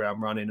and hit the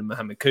ground running, and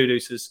Mohamed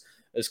Kudus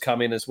has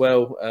come in as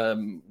well.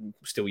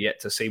 Still yet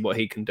to see what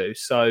he can do.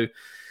 So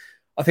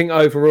I think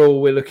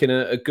overall we're looking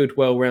at a good,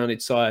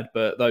 well-rounded side,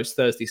 but those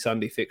Thursday,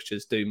 Sunday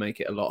fixtures do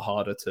make it a lot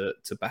harder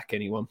to back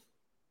anyone.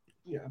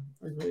 Yeah,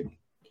 agreed.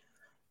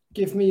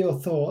 Give me your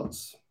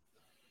thoughts.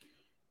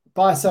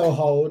 Buy, sell,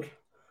 hold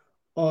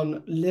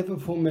on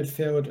Liverpool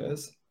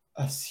midfielders,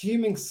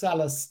 assuming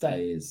Salah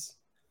stays.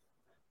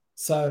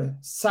 So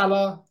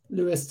Salah,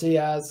 Luis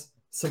Diaz,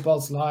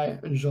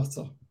 Szoboszlai, and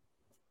Jota.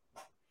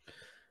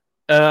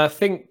 I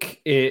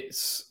think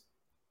it's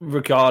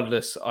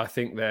regardless. I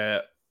think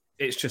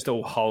it's just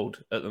all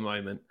hold at the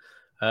moment.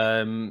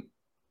 The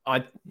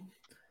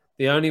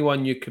only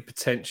one you could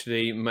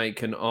potentially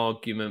make an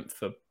argument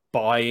for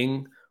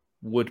buying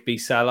would be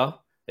Salah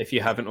if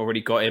you haven't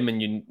already got him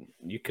and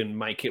you can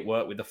make it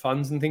work with the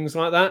funds and things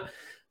like that.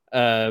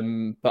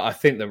 But I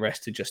think the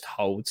rest are just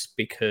holds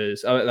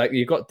because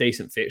you've got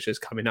decent fixtures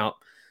coming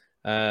up,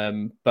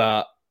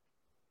 but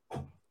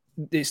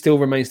it still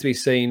remains to be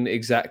seen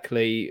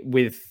exactly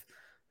with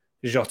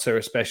Jota,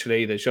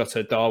 especially the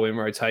Jota-Darwin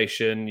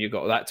rotation. You've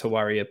got that to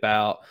worry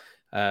about.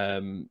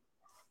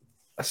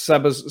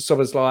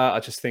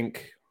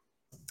 Szoboszlai,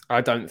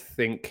 I don't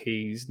think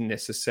he's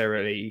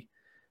necessarily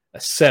a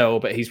sell,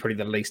 but he's probably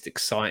the least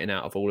exciting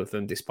out of all of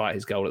them, despite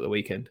his goal at the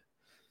weekend.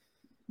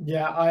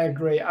 Yeah, I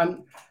agree.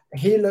 And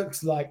he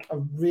looks like a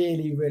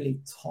really, really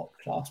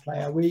top-class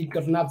player. We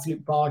got an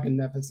absolute bargain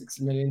there for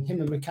 60 million. Him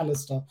and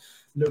McAllister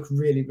look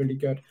really, really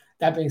good.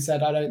 That being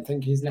said, I don't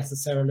think he's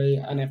necessarily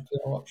an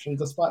FPL option,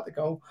 despite the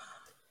goal.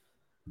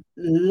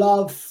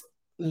 Love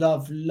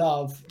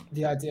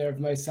the idea of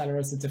Mo Salah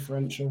as a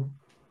differential.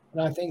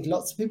 And I think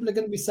lots of people are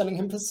going to be selling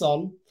him for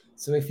Son.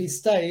 So if he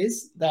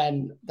stays,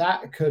 then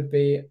that could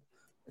be,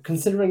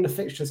 considering the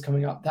fixtures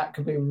coming up, that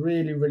could be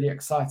really, really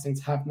exciting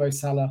to have Mo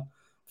Salah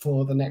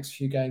for the next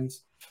few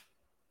games.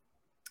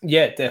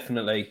 Yeah,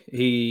 definitely.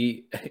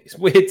 It's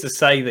weird to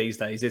say these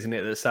days, isn't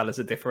it, that Salah's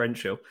a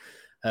differential?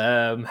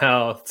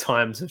 How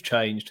times have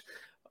changed.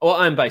 What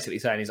I'm basically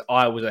saying is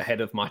I was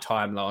ahead of my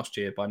time last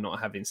year by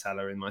not having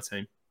Salah in my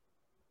team.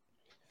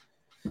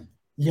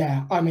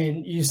 Yeah, I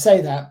mean, you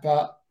say that,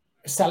 but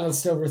Salah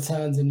still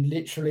returns in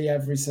literally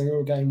every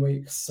single game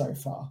week so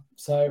far.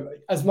 So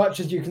as much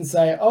as you can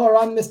say, oh,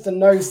 I'm Mr.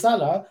 No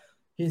Salah,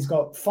 he's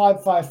got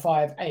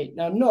 5-5-5-8.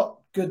 Now, not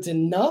good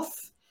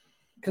enough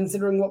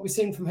considering what we've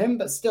seen from him,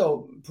 but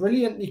still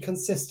brilliantly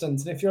consistent.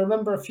 And if you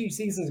remember a few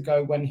seasons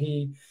ago when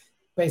he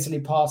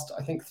basically passed,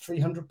 I think,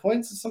 300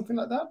 points or something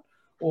like that,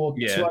 or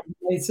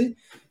 280,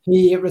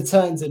 he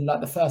returns in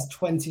like the first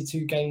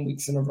 22 game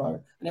weeks in a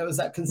row. And it was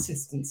that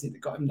consistency that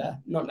got him there,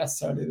 not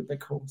necessarily the big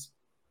calls.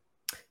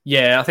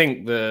 Yeah, I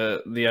think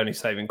the only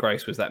saving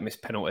grace was that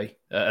missed penalty.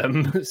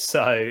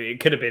 So it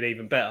could have been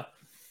even better.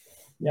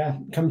 Yeah,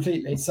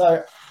 completely.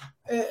 So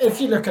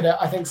if you look at it,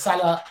 I think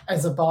Salah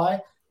as a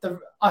buy,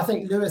 I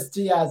think Luis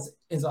Diaz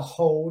is a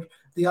hold.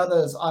 The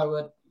others I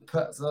would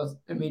put as an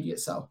immediate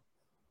sell.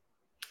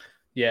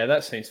 Yeah,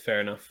 that seems fair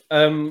enough.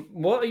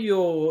 What are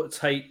your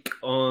take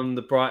on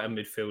the Brighton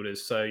midfielders?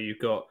 So you've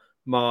got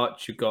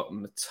March, you've got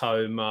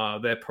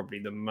Matoma. They're probably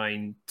the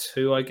main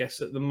two, I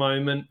guess, at the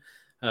moment.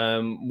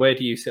 Where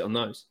do you sit on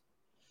those?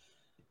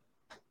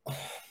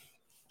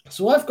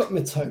 So I've got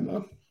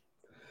Matoma,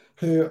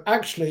 who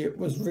actually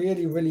was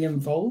really, really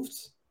involved.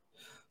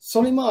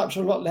 Solly March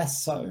a lot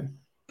less so.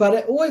 But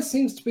it always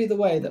seems to be the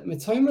way that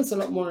Mitoma's a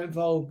lot more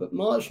involved, but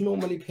March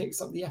normally picks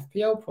up the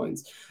FPL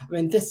points. I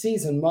mean, this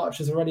season,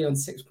 March is already on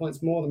 6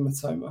 points more than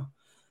Mitoma.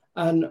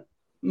 And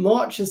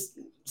March is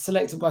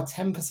selected by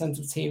 10%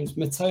 of teams,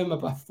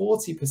 Mitoma by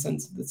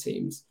 40% of the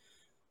teams.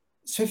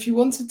 So if you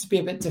wanted to be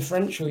a bit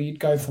differential, you'd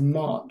go for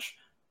March.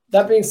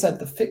 That being said,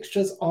 the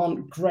fixtures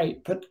aren't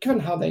great, but given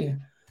how they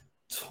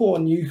tore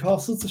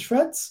Newcastle to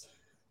shreds,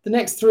 the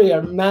next three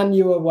are Man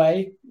U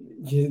away,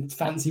 you'd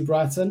fancy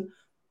Brighton.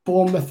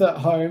 Bournemouth at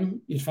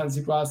home, you'd fancy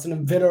Brighton,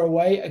 and Villa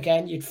away,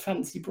 again, you'd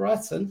fancy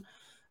Brighton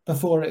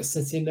before it's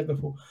City and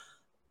Liverpool.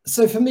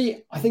 So for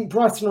me, I think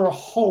Brighton are a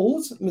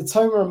hold.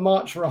 Mitoma and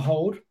March are a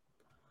hold.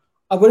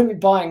 I wouldn't be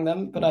buying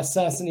them, but I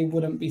certainly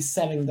wouldn't be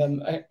selling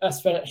them,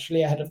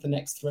 especially ahead of the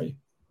next three.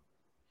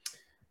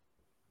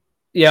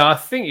 Yeah, I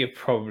think you're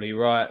probably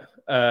right.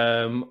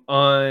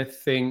 I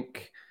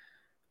think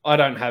I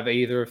don't have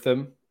either of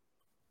them.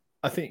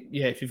 I think,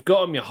 yeah, if you've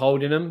got them, you're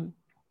holding them.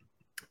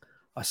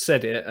 I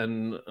said it,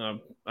 and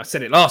I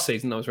said it last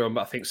season. I was wrong,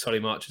 but I think Solly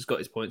March has got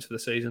his points for the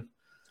season.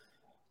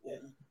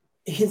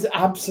 He's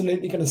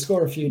absolutely going to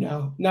score a few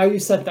now. Now you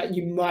said that,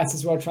 you might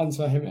as well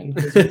transfer him in.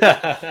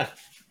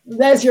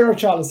 There's your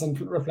Richarlison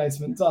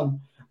replacement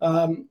done.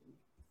 I'm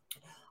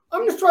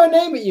going to throw a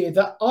name at you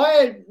that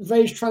I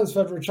rage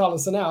transferred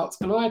Richarlison out,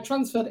 and I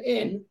transferred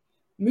in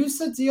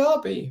Moussa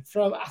Diaby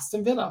from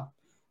Aston Villa,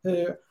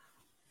 who,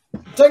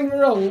 don't get me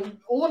wrong,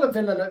 all of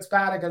Villa looks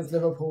bad against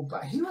Liverpool,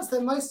 but he was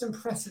their most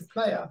impressive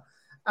player.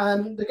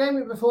 And the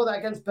game before that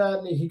against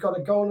Burnley, he got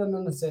a goal and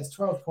an assist,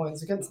 12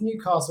 points. Against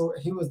Newcastle,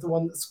 he was the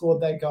one that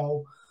scored their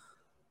goal.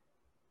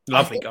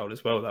 Lovely goal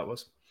as well, that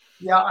was.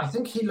 Yeah, I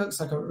think he looks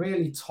like a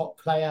really top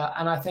player.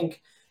 And I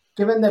think,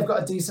 given they've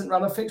got a decent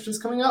run of fixtures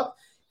coming up,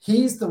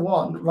 he's the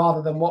one,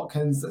 rather than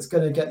Watkins, that's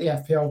going to get the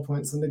FPL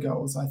points and the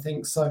goals, I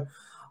think. So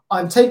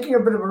I'm taking a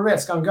bit of a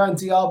risk. I'm going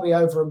Diaby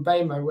over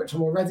Mbemo, which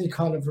I'm already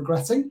kind of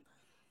regretting.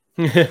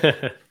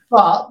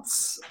 But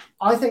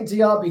I think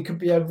Diaby could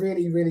be a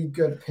really, really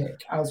good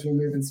pick as we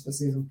move into the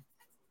season.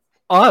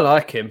 I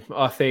like him.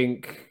 I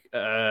think,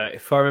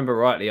 if I remember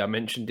rightly, I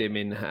mentioned him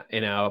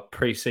in our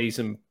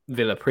pre-season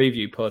Villa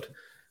preview pod.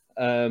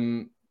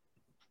 I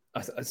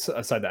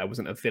say that it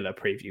wasn't a Villa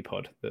preview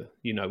pod, but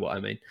you know what I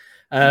mean.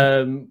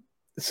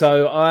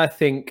 So I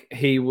think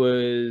he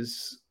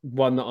was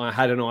one that I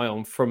had an eye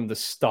on from the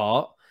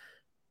start,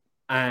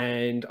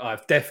 and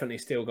I've definitely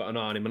still got an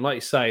eye on him. And like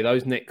you say,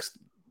 those next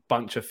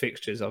bunch of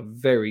fixtures are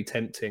very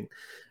tempting.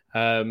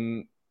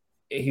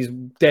 He's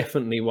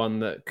definitely one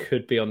that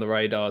could be on the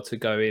radar to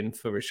go in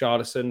for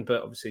Richarlison,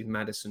 but obviously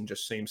Maddison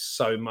just seems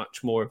so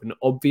much more of an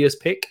obvious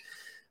pick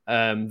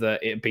that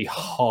it'd be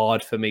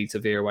hard for me to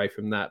veer away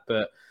from that.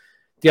 But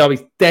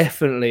Diaby's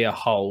definitely a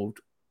hold,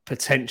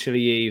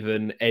 potentially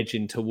even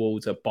edging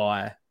towards a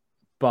buy,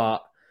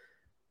 but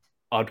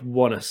I'd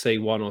want to see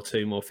one or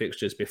two more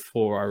fixtures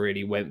before I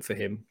really went for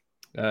him.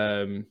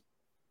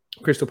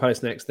 Crystal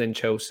Palace next, then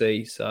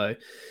Chelsea. So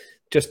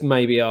just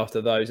maybe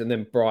after those, and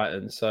then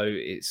Brighton. So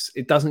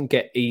it doesn't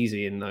get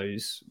easy in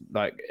those,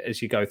 like,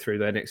 as you go through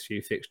their next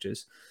few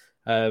fixtures.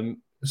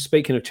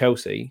 Speaking of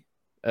Chelsea,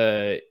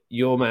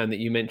 your man that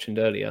you mentioned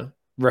earlier,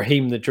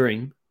 Raheem the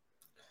Dream.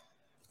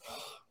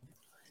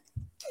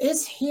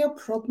 Is he a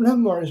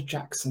problem, or is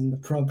Jackson the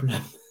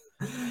problem?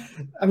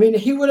 I mean,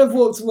 he would have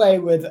walked away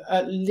with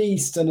at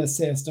least an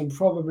assist and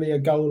probably a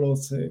goal or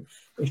two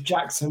if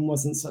Jackson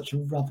wasn't such a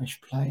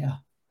rubbish player.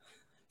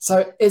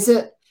 So is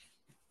it,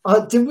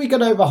 did we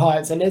get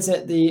overhyped? And is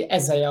it the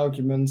Eze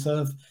argument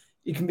of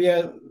you can be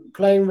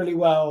playing really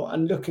well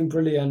and looking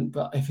brilliant,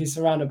 but if he's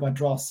surrounded by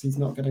dross, he's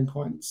not getting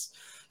points?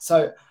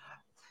 So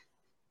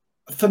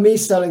for me,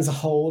 Sterling's a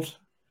hold.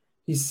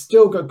 He's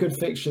still got good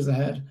fixtures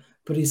ahead,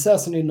 but he's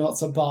certainly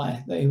not a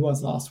buy that he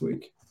was last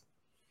week.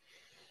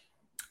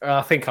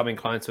 I think I'm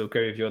inclined to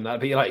agree with you on that.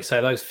 But like you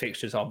say, those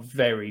fixtures are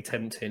very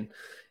tempting.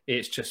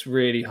 It's just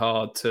really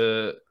hard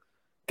to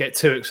get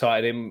too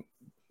excited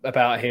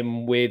about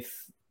him with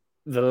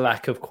the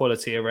lack of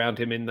quality around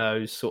him in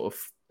those sort of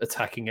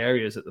attacking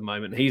areas at the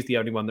moment. He's the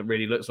only one that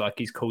really looks like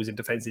he's causing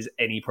defences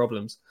any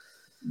problems.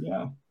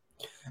 Yeah.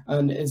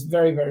 And it's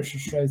very, very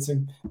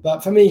frustrating.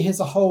 But for me, he's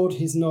a hold.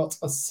 He's not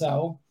a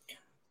sell.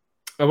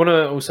 I want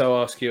to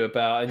also ask you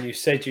about, and you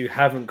said you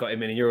haven't got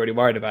him in and you're already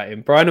worried about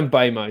him. Brian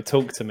Mbemo,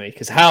 talk to me,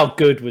 because how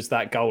good was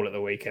that goal at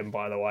the weekend,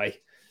 by the way?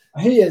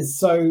 He is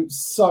so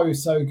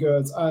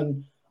good.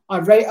 And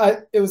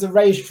it was a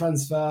rage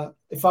transfer.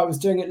 If I was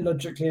doing it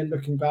logically and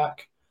looking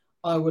back,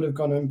 I would have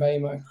gone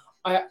Mbemo.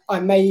 I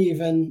may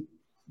even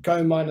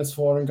go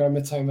 -4 and go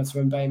Mitoma to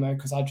Mbemo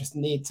because I just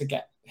need to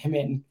get him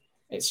in.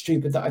 It's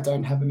stupid that I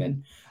don't have him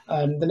in.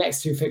 And the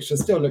next two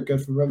fixtures still look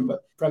good for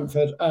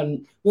Brentford.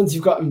 And once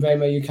you've got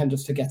Mbemo, you can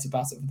just forget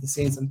about it for the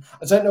season.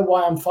 I don't know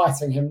why I'm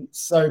fighting him.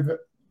 So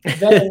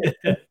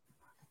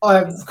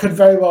I could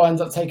very well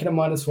end up taking a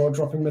 -4,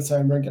 dropping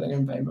Matoma and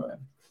getting Mbemo in.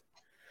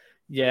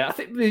 Yeah, I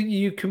think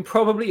you can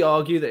probably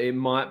argue that it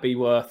might be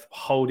worth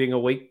holding a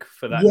week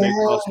for that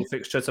Newcastle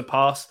fixture to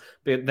pass.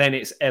 But then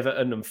it's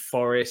Everton and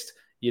Forest,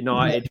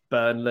 United,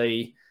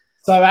 Burnley.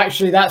 So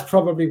actually, that's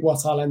probably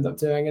what I'll end up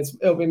doing.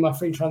 It'll be my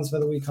free transfer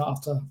the week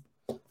after.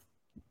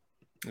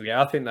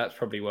 Yeah, I think that's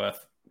probably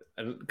worth.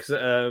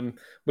 Because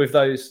with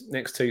those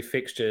next two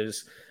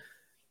fixtures,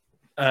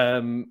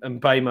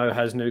 Mbemo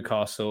has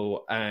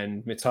Newcastle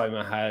and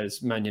Mitoma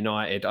has Man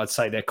United. I'd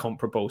say they're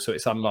comparable, so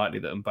it's unlikely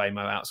that Mbemo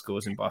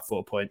outscores him by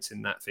 4 points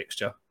in that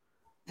fixture.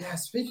 Yeah,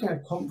 speaking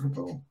of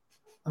comparable,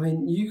 I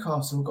mean,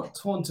 Newcastle got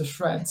torn to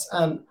shreds.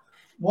 And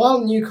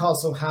while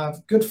Newcastle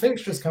have good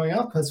fixtures coming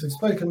up, as we've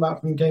spoken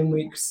about from game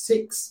week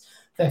 6,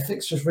 their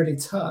fixtures really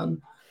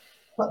turn.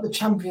 But the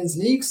Champions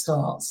League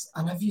starts,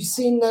 and have you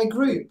seen their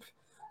group?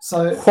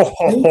 So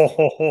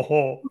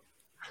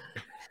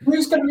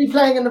who's going to be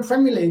playing in the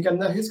Premier League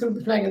and who's going to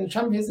be playing in the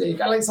Champions League?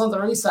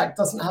 Alexander Isak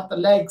doesn't have the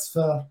legs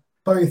for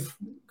both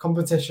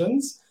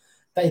competitions.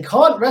 They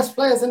can't rest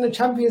players in the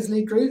Champions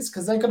League groups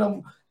because they're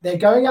going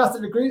out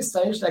at the group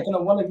stage. They're going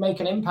to want to make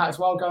an impact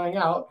while going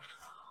out.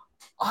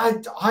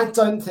 I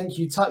don't think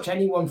you touch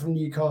anyone from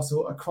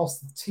Newcastle across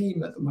the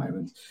team at the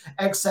moment,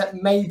 except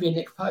maybe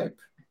Nick Pope.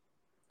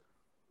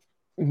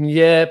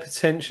 Yeah,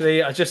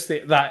 potentially. I just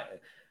think that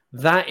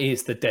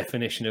is the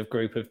definition of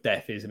group of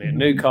death, isn't it? Mm-hmm.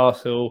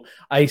 Newcastle,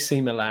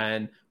 AC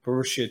Milan,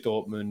 Borussia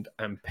Dortmund,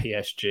 and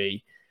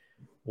PSG.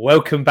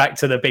 Welcome back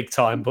to the big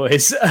time,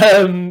 boys.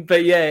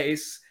 But yeah,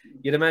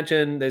 you'd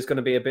imagine there's going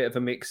to be a bit of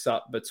a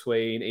mix-up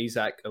between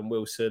Isak and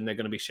Wilson. They're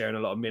going to be sharing a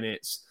lot of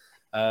minutes.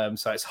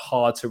 So it's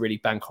hard to really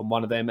bank on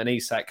one of them. And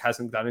Isak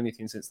hasn't done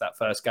anything since that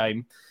first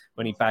game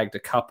when he bagged a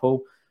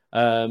couple.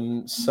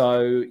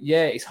 So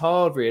yeah, it's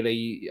hard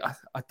really.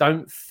 I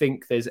don't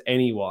think there's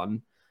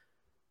anyone.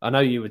 I know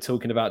you were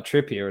talking about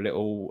Trippier a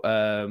little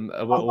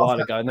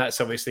while ago, and that's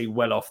obviously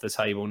well off the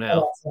table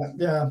now.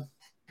 Yeah.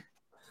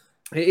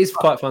 It is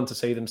quite fun to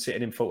see them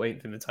sitting in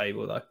 14th in the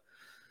table, though.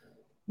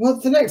 Well,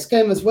 the next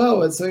game as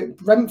well is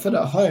Brentford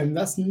at home.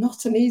 That's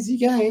not an easy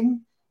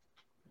game.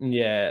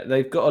 Yeah,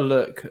 they've got to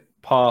look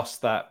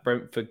past that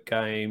Brentford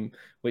game,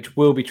 which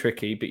will be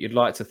tricky, but you'd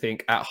like to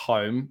think at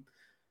home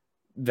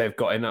they've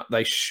got enough.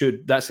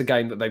 That's a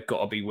game that they've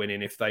got to be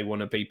winning if they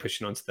want to be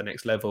pushing on to the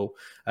next level.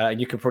 And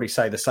you could probably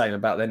say the same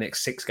about their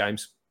next 6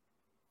 games.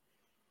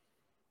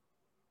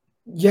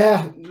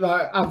 Yeah,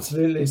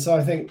 absolutely. So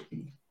I think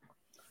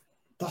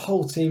the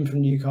whole team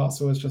from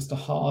Newcastle is just a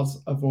hard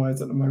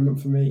avoid at the moment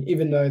for me,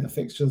 even though the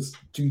fixtures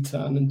do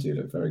turn and do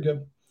look very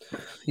good.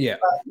 Yeah.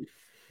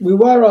 We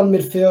were on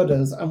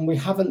midfielders and we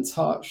haven't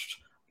touched.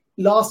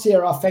 Last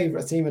year, our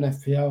favourite team in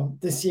FPL.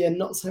 This year,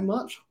 not so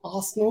much.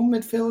 Arsenal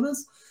midfielders.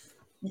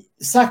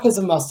 Saka's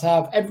a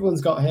must-have.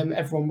 Everyone's got him.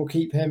 Everyone will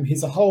keep him.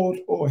 He's a hold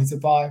or he's a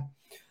buy.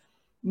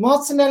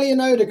 Martinelli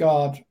and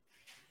Odegaard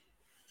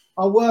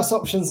are worse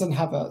options than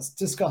Havertz.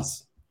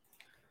 Discuss.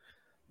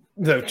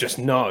 No, just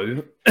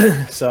no.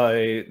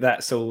 So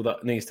that's all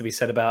that needs to be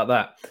said about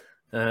that.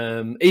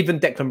 Even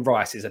Declan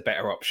Rice is a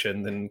better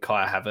option than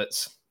Kai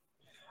Havertz.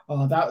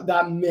 Oh,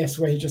 that miss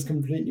where he just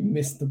completely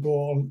missed the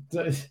ball.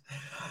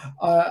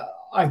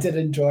 I did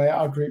enjoy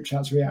our group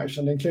chat's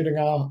reaction, including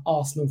our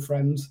Arsenal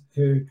friend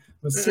who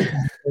was super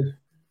happy.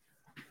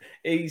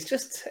 He's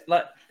just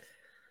like...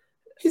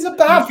 He's a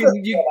bad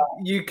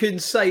you can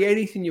say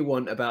anything you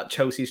want about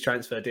Chelsea's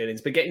transfer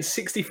dealings, but getting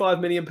 £65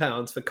 million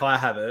for Kai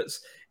Havertz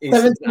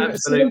is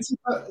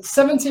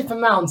 70 for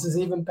Mount is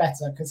even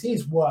better because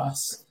he's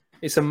worse.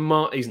 He's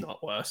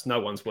not worse. No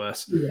one's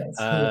worse. Yes,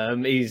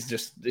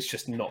 it's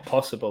just not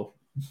possible.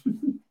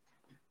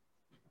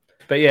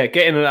 But yeah,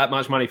 getting that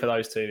much money for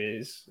those two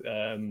is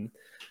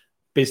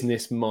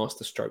business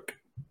masterstroke.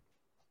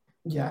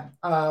 Yeah,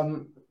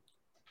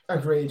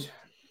 agreed.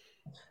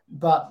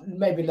 But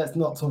maybe let's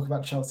not talk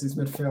about Chelsea's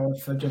midfield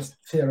for just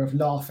fear of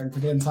laughing for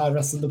the entire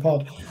rest of the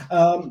pod.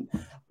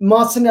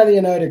 Martinelli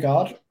and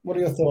Odegaard, what are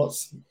your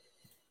thoughts?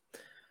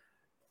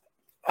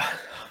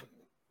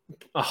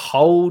 A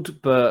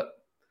hold, but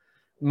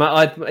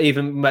I'd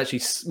even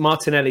actually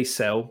Martinelli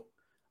sell.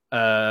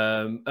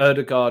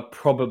 Odegaard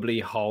probably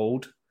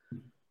hold.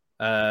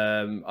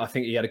 I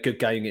think he had a good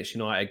game against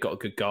United, got a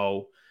good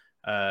goal.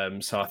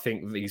 So I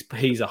think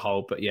he's a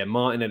hold, but yeah,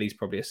 Martinelli's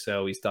probably a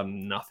sell. He's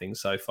done nothing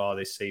so far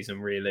this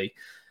season, really.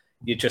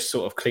 You're just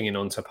sort of clinging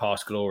on to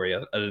past glory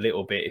a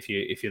little bit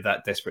if you're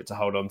that desperate to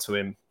hold on to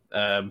him.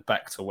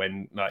 Back to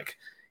when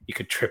you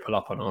could triple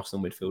up on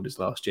Arsenal midfielders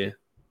last year.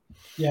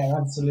 Yeah,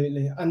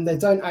 absolutely. And they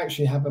don't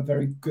actually have a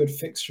very good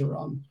fixture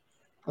run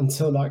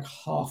until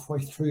halfway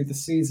through the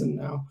season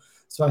now.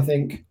 So I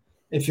think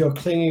if you're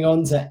clinging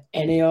on to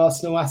any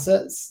Arsenal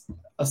assets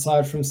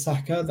aside from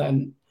Saka,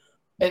 then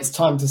it's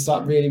time to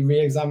start really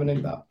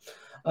re-examining that.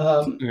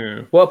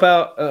 Yeah. What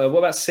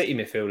about City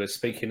midfielders?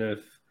 Speaking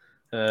of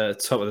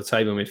top of the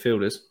table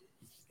midfielders.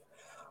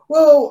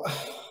 Well,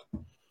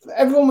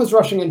 everyone was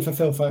rushing in for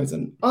Phil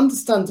Foden,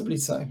 understandably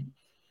so.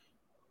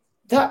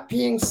 That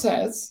being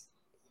said,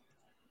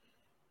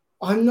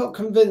 I'm not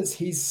convinced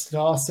he's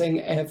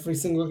starting every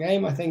single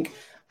game. I think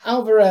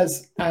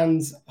Alvarez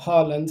and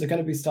Haaland are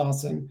going to be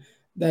starting.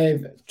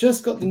 They've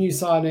just got the new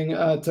signing,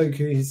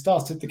 Doku. He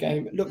started the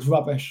game. It looks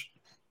rubbish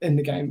in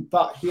the game,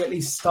 but he at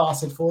least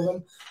started for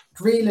them.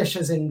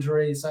 Grealish's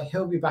injury, so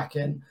he'll be back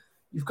in.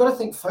 You've got to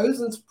think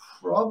Foden's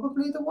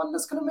probably the one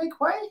that's going to make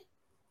way.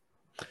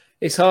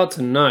 It's hard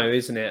to know,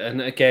 isn't it?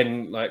 And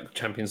again, like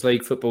Champions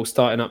League football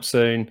starting up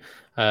soon.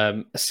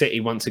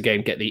 City once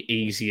again get the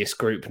easiest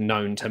group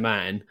known to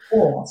man. Of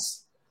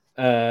course.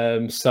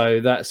 So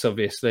that's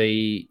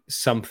obviously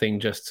something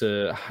just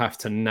to have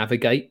to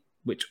navigate,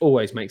 which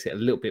always makes it a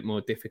little bit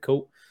more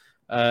difficult.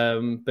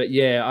 But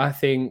yeah, I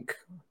think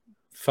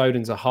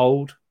Foden's a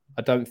hold.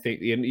 I don't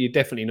think you're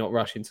definitely not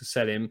rushing to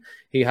sell him.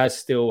 He has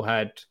still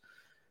had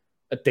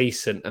a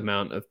decent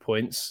amount of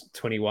points,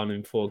 21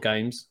 in 4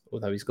 games,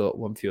 although he's got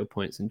 1 fewer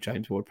points than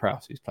James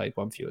Ward-Prowse, who's played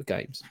 1 fewer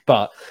games.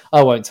 But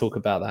I won't talk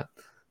about that,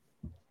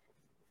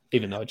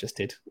 even though I just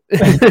did.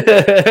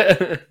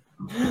 But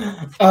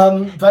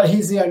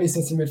he's the only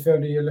City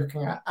midfielder you're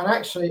looking at. And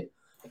actually,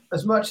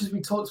 as much as we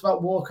talked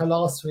about Walker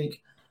last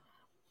week,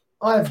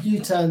 I have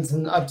U-turns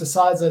and I've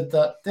decided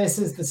that this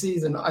is the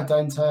season I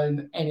don't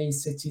own any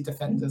City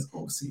defenders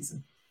all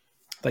season.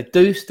 They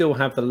do still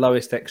have the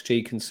lowest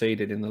XG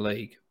conceded in the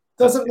league.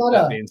 Doesn't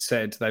matter. That being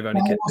said, they've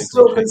only kept will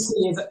still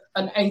concede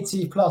an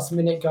 80-plus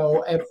minute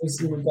goal every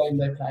single game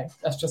they play.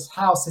 That's just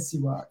how City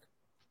work.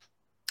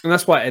 And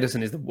that's why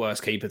Ederson is the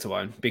worst keeper to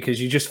own, because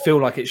you just feel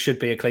like it should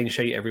be a clean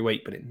sheet every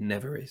week, but it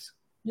never is.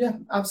 Yeah,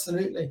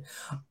 absolutely.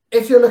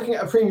 If you're looking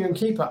at a premium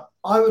keeper,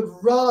 I would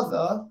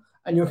rather,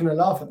 and you're going to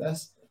laugh at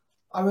this,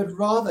 I would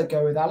rather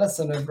go with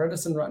Alisson over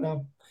Ederson right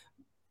now.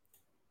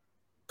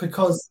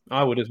 Because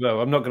I would as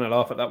well. I'm not going to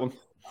laugh at that one.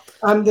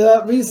 And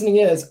the reasoning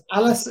is,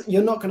 Alisson,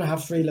 you're not going to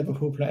have 3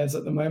 Liverpool players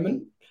at the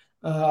moment.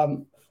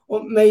 Or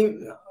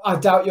maybe I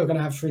doubt you're going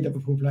to have 3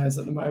 Liverpool players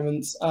at the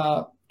moment,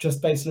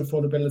 just based on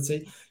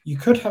affordability. You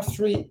could have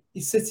 3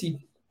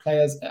 City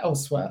players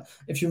elsewhere.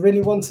 If you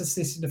really want a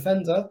City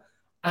defender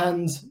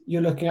and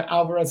you're looking at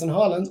Alvarez and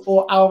Haaland,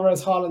 or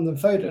Alvarez, Haaland and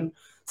Foden.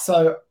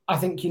 So I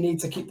think you need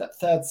to keep that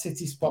 3rd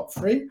City spot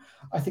free.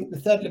 I think the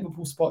 3rd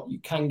Liverpool spot you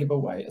can give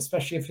away,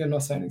 especially if you're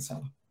not owning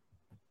Salah.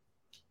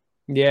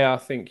 Yeah, I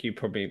think you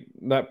probably...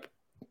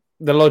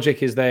 the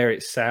logic is there.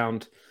 It's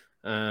sound.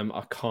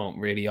 I can't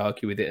really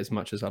argue with it as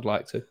much as I'd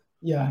like to.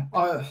 Yeah,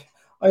 I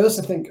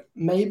also think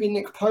maybe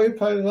Nick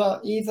Pope over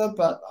either,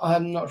 but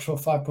I'm not sure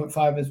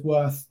 5.5 is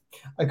worth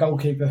a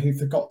goalkeeper who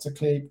forgot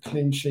to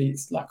clean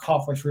sheets like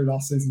halfway through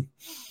last season.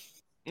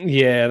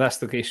 Yeah, that's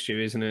the issue,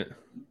 isn't it?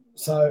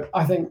 So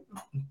I think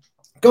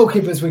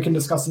goalkeepers we can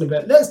discuss in a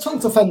bit. Let's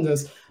talk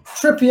defenders.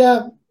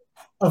 Trippier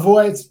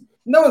avoids...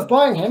 No one's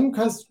buying him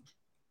because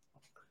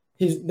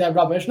they're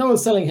rubbish. No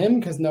one's selling him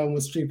because no one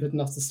was stupid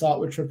enough to start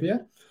with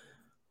Trippier.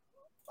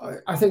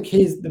 I think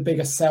he's the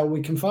biggest sell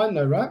we can find,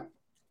 though, right?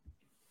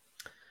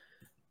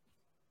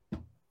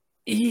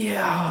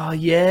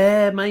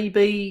 Yeah,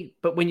 maybe.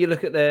 But when you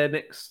look at their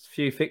next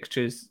few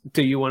fixtures,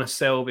 do you want to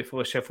sell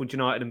before Sheffield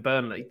United and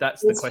Burnley?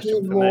 That's the question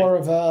for me. Is he more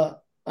of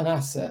an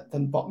asset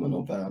than Botman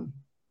or Burn?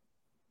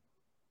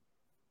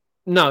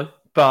 No,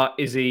 but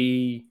is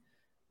he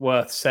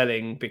worth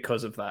selling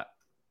because of that?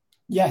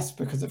 Yes,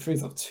 because it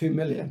frees up 2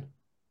 million.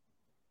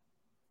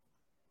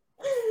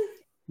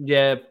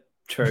 Yeah,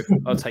 true.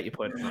 I'll take your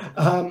point.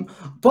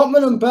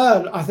 Botman and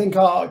Burn, I think,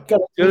 are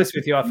going to be honest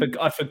with you,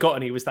 I'd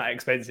forgotten he was that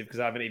expensive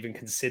because I haven't even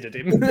considered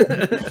him.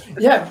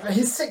 Yeah,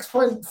 he's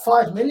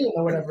 6.5 million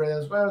or whatever it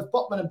is, whereas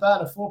Botman and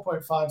Burn are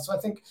 4.5. So I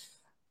think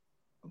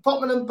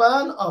Botman and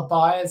Burn are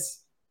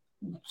buys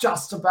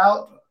just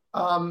about.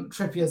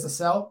 Trippier's a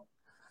sell.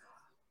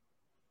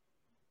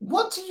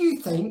 What do you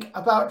think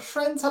about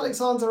Trent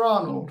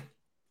Alexander-Arnold?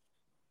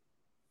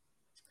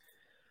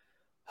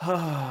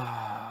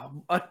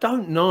 I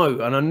don't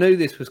know. And I knew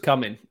this was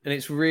coming. And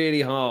it's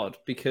really hard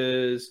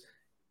because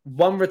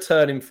 1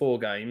 return in 4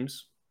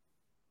 games,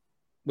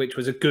 which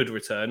was a good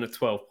return of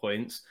 12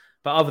 points.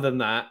 But other than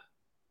that,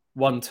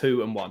 1,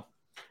 2 and 1.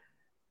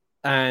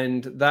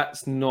 And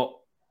that's not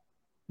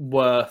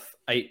worth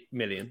 8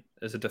 million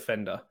as a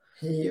defender.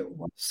 He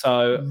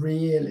was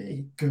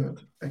really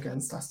good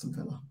against Aston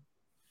Villa.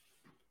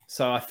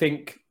 So I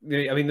think,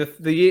 the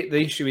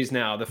issue is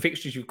now, the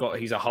fixtures you've got,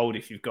 he's a hold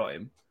if you've got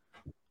him.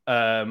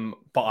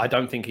 But I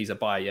don't think he's a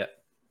buy yet.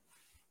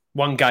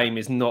 1 game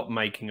is not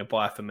making a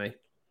buy for me.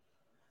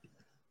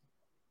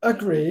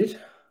 Agreed.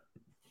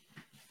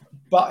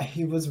 But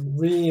he was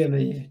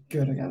really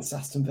good against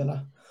Aston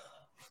Villa.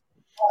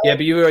 Yeah,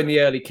 but you were in the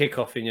early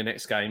kickoff in your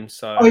next game,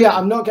 so... Oh, yeah,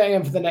 I'm not getting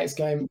him for the next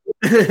game.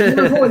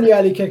 Liverpool in the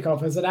early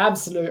kickoff is an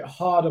absolute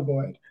hard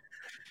avoid.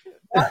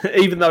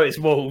 Even though it's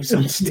Wolves,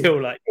 I'm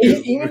still like...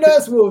 Even though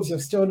it's Wolves, you're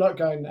still not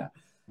going there.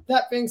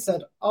 That being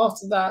said,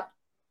 after that,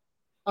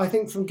 I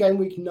think from game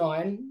week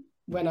 9,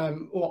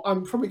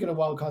 I'm probably going to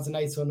wildcard an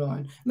 8 or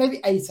 9,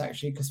 maybe 8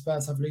 actually, because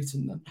Spurs have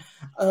Luton then.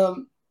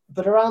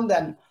 But around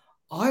then,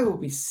 I will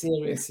be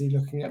seriously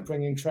looking at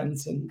bringing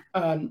Trent in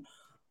and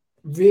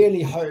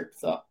really hope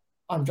that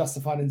I'm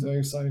justified in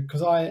doing so,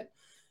 because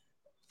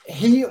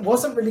he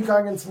wasn't really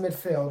going into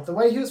midfield. The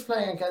way he was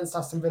playing against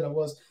Aston Villa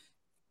was,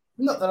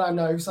 not that I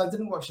know, because I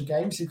didn't watch the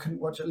game, so you couldn't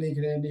watch it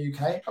legally in the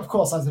UK. Of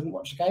course, I didn't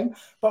watch the game.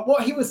 But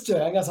what he was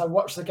doing as I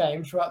watched the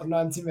game throughout the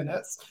 90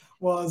 minutes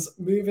was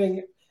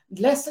moving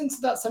less into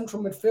that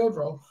central midfield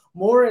role,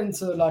 more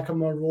into like a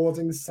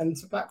marauding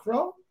centre-back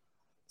role.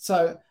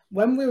 So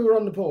when we were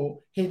on the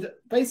ball, he'd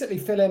basically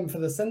fill in for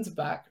the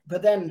centre-back,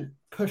 but then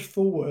push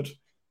forward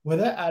with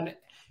it. And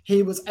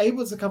he was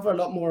able to cover a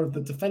lot more of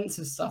the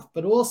defensive stuff,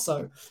 but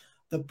also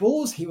the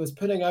balls he was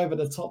putting over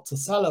the top to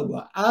Salah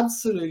were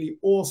absolutely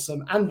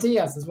awesome. And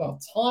Diaz as well,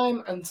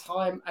 time and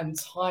time and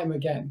time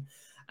again.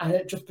 And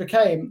it just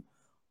became,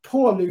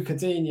 poor Luca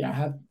Digne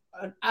had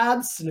an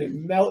absolute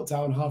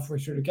meltdown halfway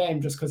through the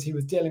game just because he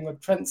was dealing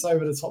with Trent's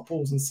over the top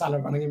balls and Salah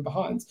running in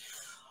behind.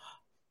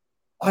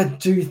 I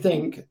do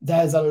think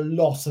there's a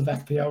lot of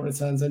FPL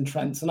returns in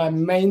Trent, and I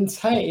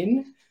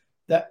maintain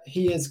that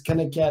he is going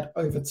to get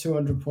over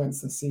 200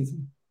 points this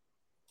season.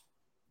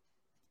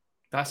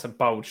 That's a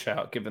bold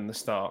shout given the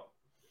start.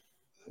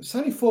 It's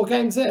only 4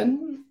 games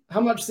in.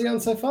 How much is he on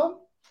so far?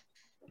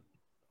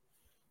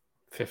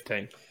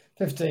 15.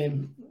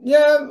 15.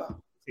 Yeah.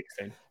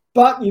 16.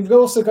 But you've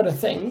also got to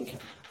think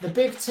the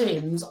big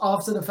teams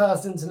after the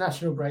first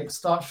international break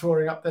start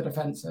shoring up their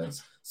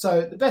defences.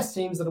 So the best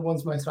teams are the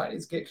ones most likely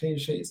to get clean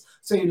sheets.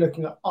 So you're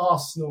looking at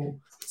Arsenal,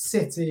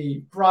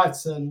 City,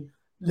 Brighton,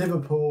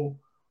 Liverpool.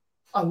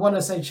 I want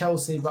to say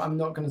Chelsea, but I'm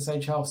not going to say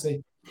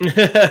Chelsea.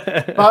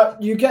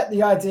 But you get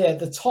the idea.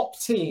 The top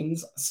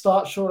teams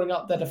start shoring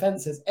up their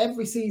defences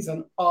every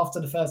season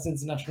after the first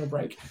international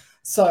break.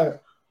 So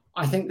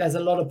I think there's a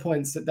lot of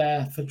points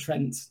there for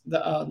Trent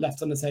that are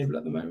left on the table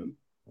at the moment.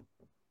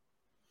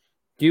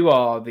 You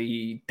are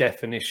the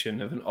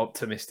definition of an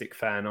optimistic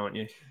fan, aren't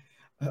you?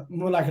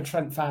 More like a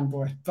Trent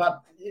fanboy,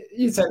 but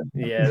you said,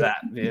 yeah.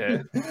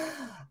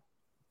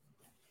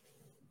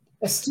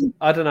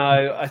 I don't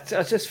know.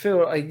 I just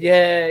feel I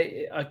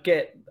get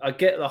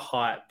the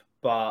hype,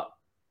 but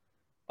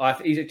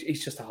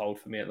he's just a hold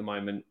for me at the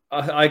moment.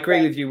 I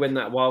agree with you when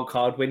that wild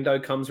card window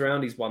comes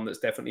around. He's one that's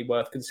definitely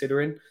worth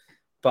considering,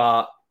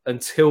 but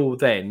until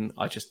then,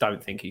 I just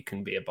don't think he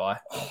can be a buy.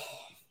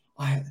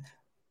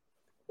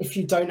 If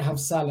you don't have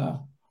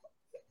Salah,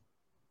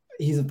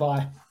 he's a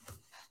buy.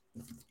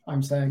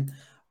 I'm saying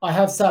I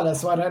have Salah,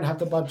 so I don't have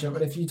the budget.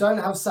 But if you don't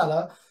have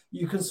Salah,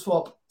 you can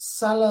swap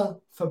Salah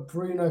for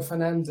Bruno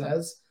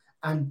Fernandes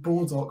and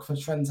Baldock for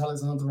Trent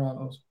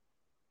Alexander-Arnold.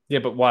 Yeah,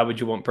 but why would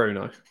you want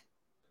Bruno?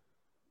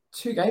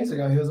 2 games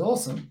ago, he was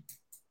awesome.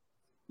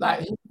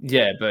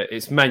 Yeah, but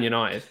it's Man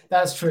United.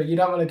 That's true. You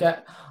don't want to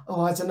get,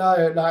 I don't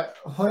know,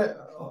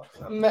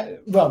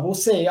 well, we'll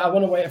see. I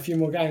want to wait a few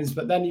more games,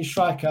 but then you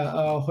striker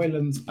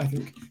Højlund, I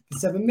think, for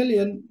 7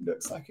 million.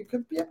 Looks like it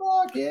could be a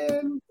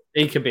bargain.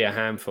 He could be a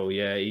handful,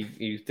 yeah.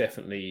 He's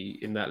definitely,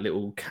 in that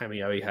little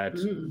cameo he had,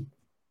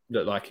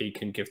 looked like he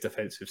can give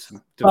defenses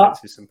some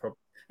problems.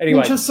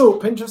 Anyway.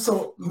 Pinch of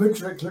salt.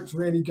 Mudryk looks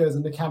really good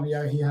in the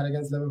cameo he had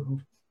against Liverpool.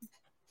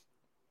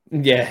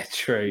 Yeah,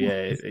 true.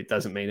 Yeah, it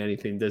doesn't mean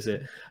anything, does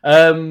it?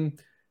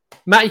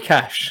 Matty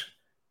Cash,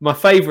 my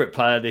favourite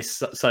player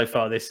so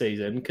far this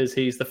season, because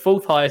he's the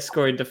 4th highest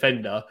scoring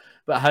defender,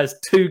 but has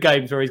 2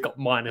 games where he's got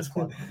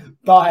 -1.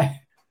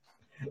 Bye.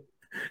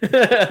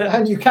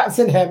 And you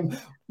captain him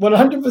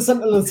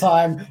 100% of the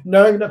time,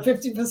 knowing that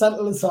 50%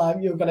 of the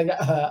time you're going to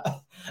get hurt.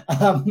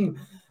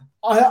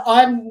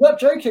 I'm not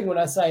joking when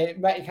I say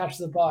Matty Cash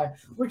is a buy,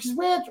 which is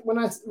weird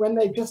when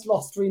they just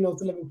lost 3-0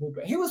 to Liverpool,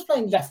 but he was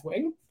playing left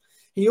wing.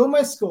 He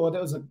almost scored.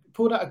 It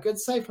pulled out a good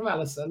save from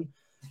Alisson.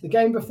 The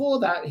game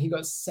before that, he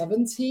got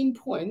 17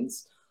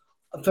 points.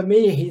 For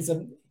me, he's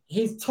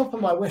top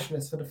of my wish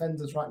list for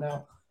defenders right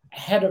now,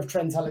 ahead of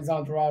Trent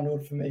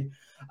Alexander-Arnold for me.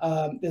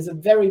 There's a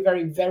very,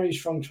 very, very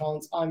strong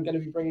chance I'm going to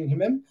be bringing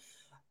him in.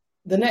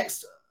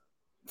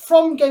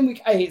 From game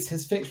week 8,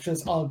 his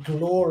fixtures are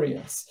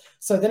glorious.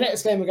 So the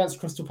next game against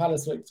Crystal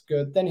Palace looks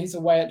good. Then he's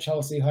away at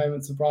Chelsea,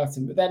 home to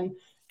Brighton. But then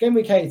game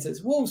week 8,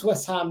 it's Wolves,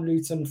 West Ham,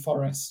 Luton,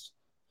 Forest,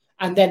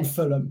 and then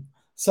Fulham.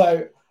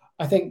 So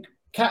I think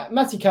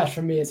Matty Cash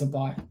for me is a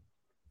buy.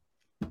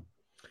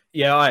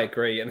 Yeah, I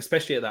agree. And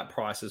especially at that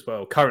price as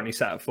well. Currently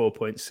sat at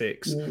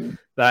 4.6.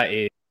 That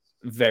is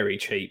very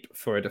cheap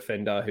for a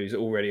defender who's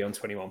already on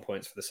 21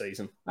 points for the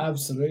season.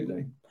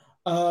 Absolutely.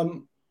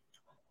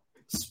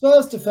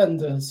 Spurs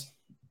defenders,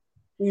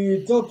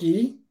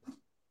 Udogie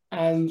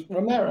and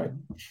Romero.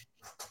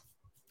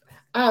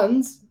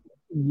 And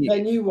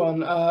the new one,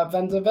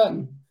 Van der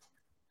Ven.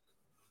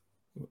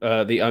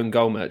 The own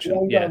goal merchant.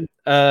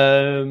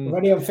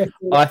 Already on 50.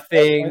 I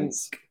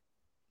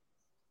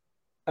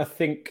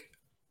think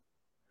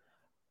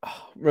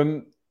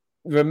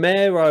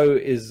Romero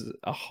is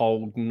a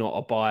hold, not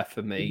a buy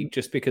for me,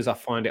 just because I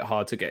find it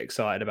hard to get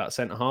excited about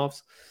centre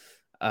halves.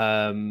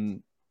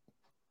 And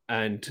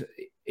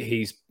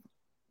he's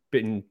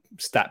been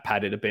stat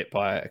padded a bit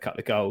by a couple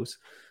of goals.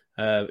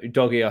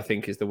 Udogie, I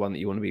think, is the one that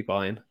you want to be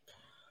buying.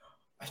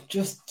 I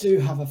just do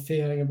have a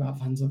feeling about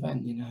Van der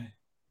Ven, you know.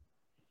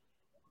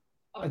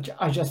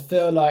 I just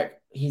feel like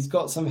he's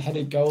got some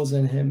headed goals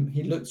in him.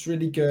 He looks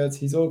really good.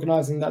 He's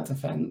organising that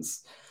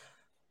defence.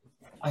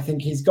 I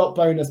think he's got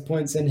bonus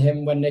points in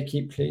him when they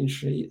keep clean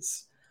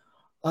sheets.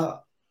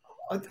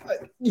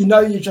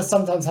 You just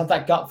sometimes have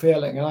that gut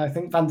feeling, and I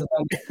think Van der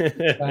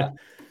Ven.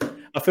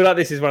 I feel like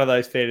this is one of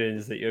those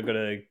feelings that you're going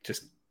to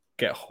just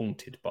get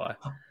haunted by.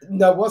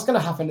 No, what's going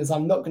to happen is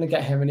I'm not going to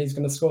get him, and he's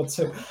going to score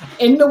 2.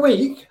 In the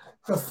week,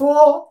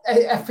 before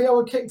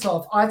FPL kicked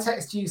off, I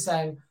texted you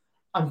saying,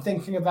 I'm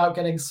thinking about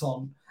getting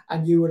Son.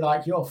 And you were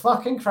like, you're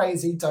fucking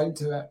crazy, don't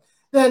do it.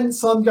 Then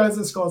Son goes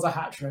and scores a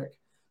hat-trick.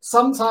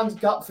 Sometimes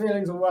gut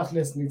feelings are worth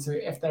listening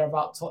to if they're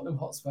about Tottenham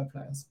Hotspur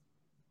players.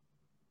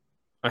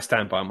 I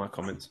stand by my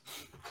comments.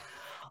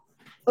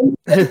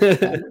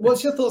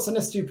 What's your thoughts on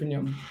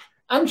Estupinian?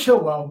 And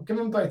Chilwell, give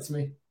them both to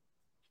me.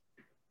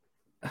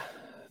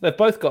 They've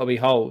both got to be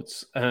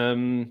holds.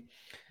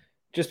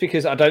 Just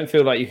because I don't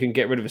feel like you can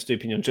get rid of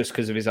Estupinian just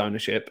because of his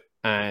ownership,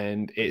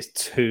 and it's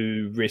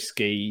too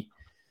risky,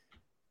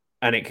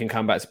 and it can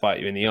come back to bite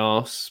you in the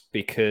arse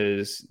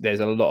because there's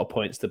a lot of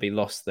points to be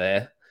lost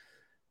there.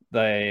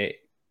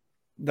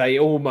 They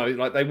almost,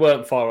 like, they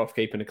weren't far off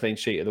keeping a clean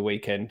sheet at the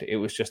weekend. It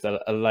was just a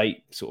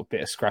late sort of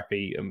bit of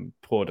scrappy and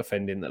poor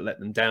defending that let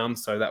them down.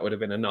 So that would have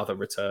been another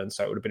return.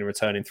 So it would have been a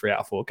return in 3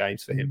 out of 4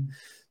 games for him.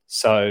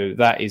 So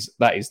that is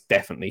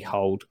definitely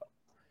hold.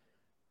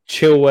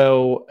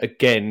 Chilwell,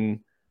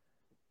 again,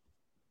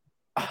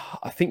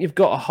 I think you've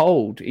got a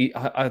hold.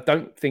 I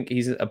don't think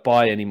he's a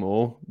buy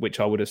anymore, which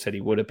I would have said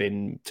he would have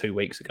been 2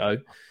 weeks ago.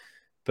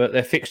 But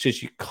they're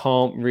fixtures, you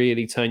can't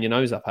really turn your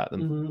nose up at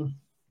them.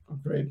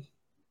 Agreed.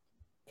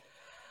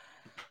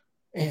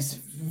 It's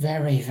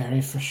very,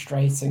 very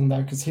frustrating,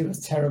 though, because he was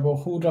terrible.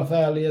 Hauled off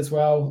early as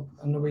well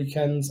on the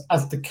weekends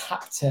as the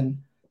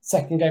captain.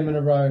 2nd game in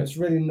a row. It's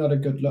really not a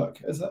good look,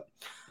 is it?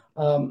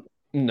 No,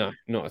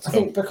 not at all. I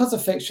think because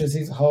of fixtures,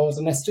 he's a hold,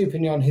 and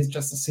Estupinian, he's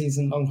just a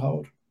season-long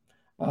hold.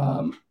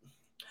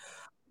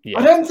 Yeah.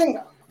 I don't think,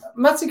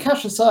 Matty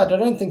Cash aside, I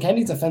don't think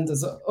any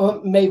defenders,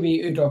 or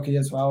maybe Udogie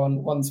as well,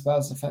 and one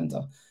Spurs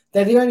defender,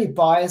 they're the only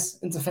buys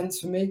in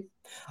defence for me.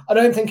 I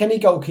don't think any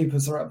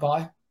goalkeepers are at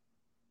buy.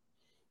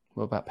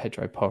 What about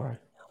Pedro Porro?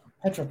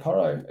 Pedro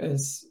Porro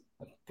is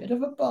a bit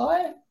of a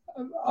buy.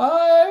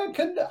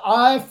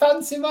 I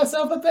fancy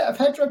myself a bit of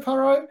Pedro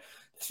Porro.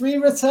 3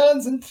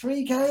 returns in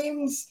 3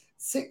 games,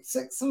 6,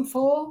 6, and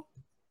 4.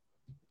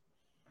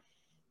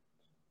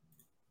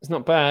 It's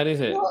not bad, is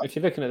it? What? If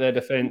you're looking at their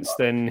defence,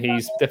 then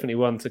he's definitely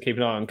one to keep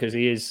an eye on because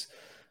he is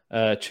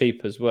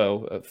cheap as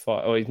well. At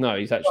 5. Oh, no,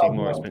 he's actually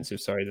more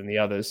expensive, than the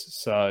others.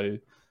 So,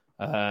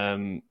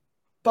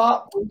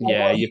 but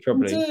yeah, you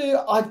probably do.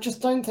 I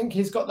just don't think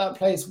he's got that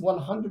place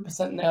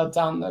 100% nailed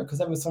down, though, because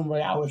Emerson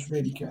Royale was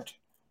really good.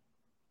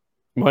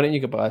 Why don't you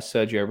go buy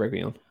Sergio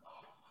Reguilon?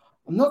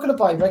 I'm not going to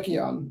buy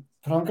Reguilon,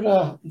 but I'm going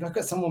to look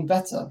at someone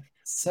better.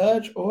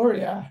 Serge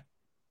Aurier.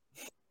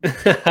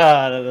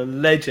 The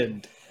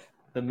legend.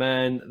 The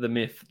man, the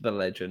myth, the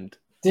legend.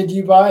 Did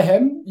you buy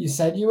him? You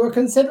said you were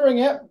considering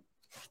it.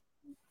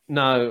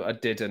 No, I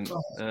didn't.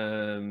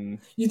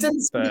 You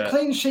didn't see the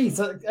clean sheet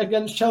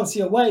against Chelsea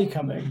away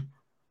coming.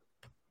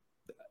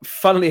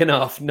 Funnily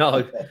enough,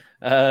 no.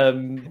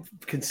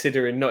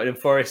 Considering Nottingham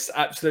Forest's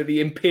absolutely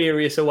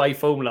imperious away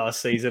form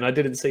last season, I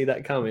didn't see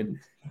that coming.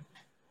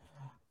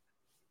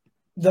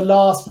 The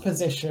last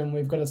position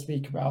we've got to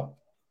speak about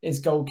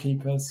is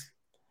goalkeepers.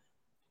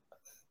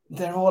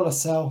 They're all a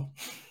sell.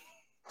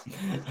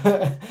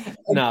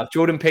 No,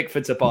 Jordan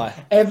Pickford's a buy.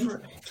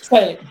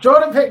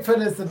 Jordan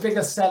Pickford is the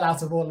biggest sell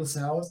out of all the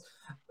sells.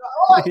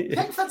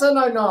 Pickford's an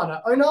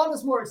Onana.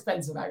 Onana's more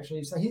expensive,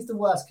 actually, so he's the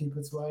worst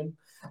keeper to own.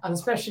 And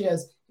especially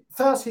as,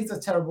 first, he's a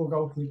terrible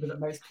goalkeeper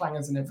that makes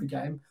clangers in every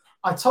game.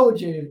 I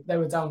told you they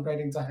were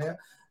downgrading De Gea.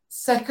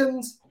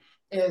 Second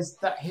is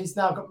that he's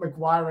now got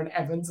Maguire and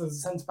Evans as a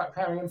centre-back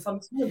pairing in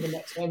front of him. The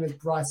next game is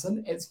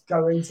Brighton. It's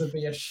going to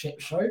be a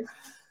shit show.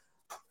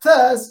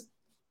 Third,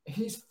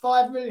 he's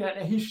 5 million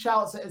and he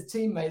shouts at his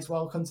teammates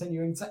while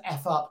continuing to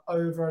F up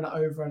over and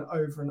over and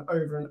over and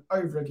over and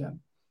over again.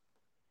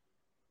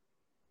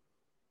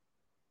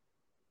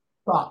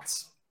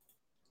 But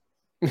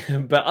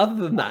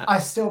other than that, I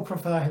still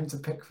prefer him to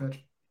Pickford.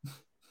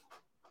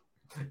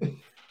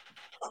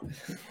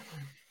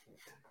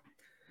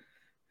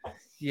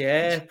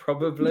 Yeah,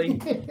 probably.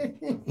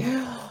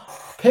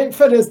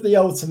 Pickford is the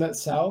ultimate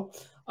sell.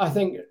 I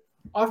think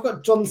I've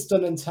got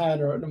Johnston and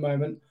Turner at the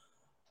moment.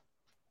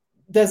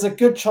 There's a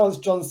good chance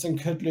Johnston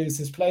could lose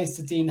his place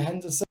to Dean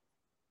Henderson.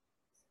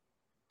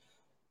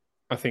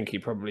 I think he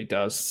probably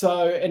does.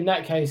 So in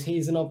that case,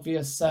 he's an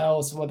obvious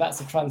sell. So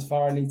that's a transfer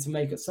I need to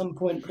make at some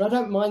point. But I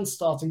don't mind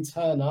starting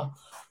Turner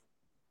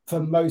for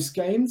most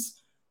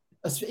games.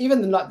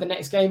 Even like the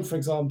next game, for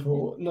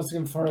example,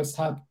 Nottingham Forest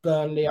have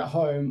Burnley at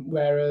home,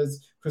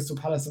 whereas Crystal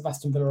Palace have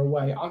Aston Villa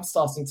away. I'm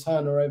starting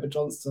Turner over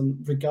Johnston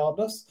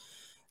regardless.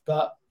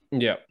 But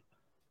yeah,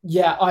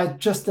 Yeah, I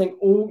just think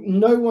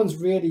no one's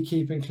really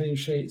keeping clean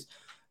sheets.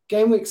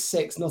 Game week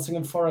 6,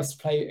 Nottingham Forest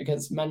play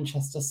against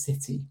Manchester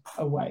City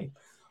away.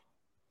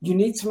 You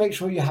need to make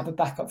sure you have a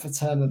backup for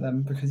Turner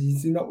then, because you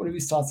do not want to be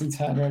starting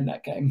Turner in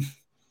that game.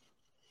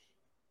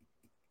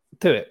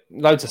 Do it.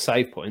 Loads of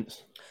save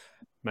points.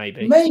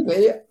 Maybe.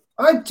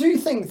 I do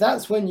think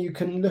that's when you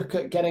can look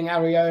at getting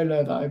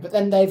Areola though, but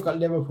then they've got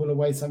Liverpool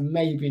away, so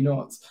maybe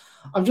not.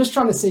 I'm just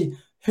trying to see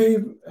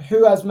who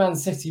has Man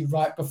City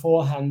right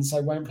beforehand,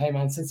 so won't play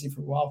Man City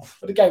for a while.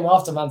 But the game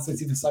after Man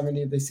City for so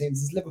many of these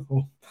teams is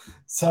Liverpool.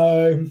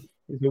 So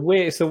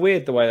it's a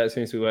weird the way that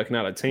seems to be working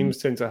out. Like teams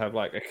tend to have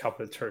like a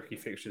couple of tricky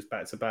fixtures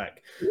back to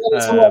back.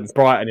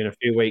 Brighton in a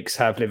few weeks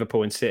have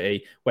Liverpool and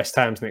City. West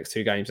Ham's next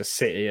 2 games are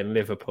City and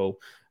Liverpool.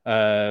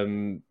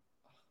 Then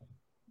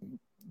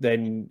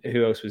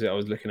who else was it I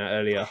was looking at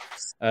earlier?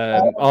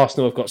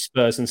 Arsenal have got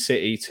Spurs and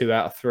City 2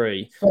 out of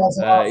 3.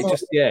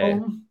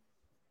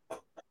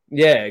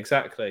 Yeah,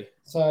 exactly.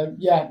 So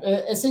yeah,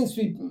 it seems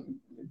to be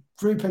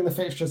grouping the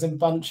fixtures in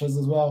bunches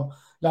as well.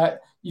 Like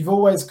you've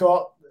always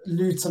got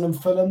Luton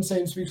and Fulham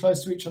seems to be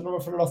close to each other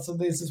for a lot of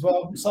these as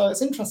well. So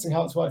it's interesting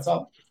how it's worked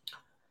out.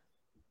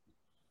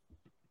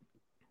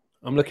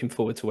 I'm looking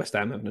forward to West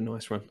Ham having a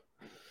nice run.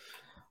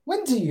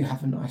 When do you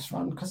have a nice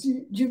run? Because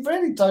you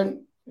really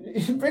don't.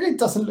 It really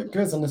doesn't look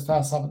good on this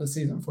first half of the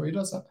season for you,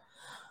 does it?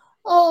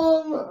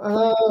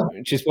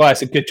 Which is why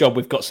it's a good job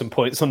we've got some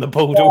points on the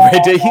board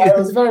already. It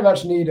was very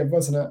much needed,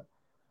 wasn't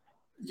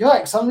it?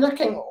 Yikes, I'm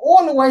looking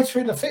all the way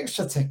through the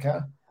fixture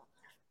ticker.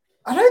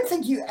 I don't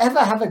think you ever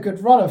have a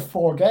good run of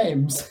 4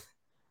 games.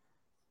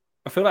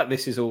 I feel like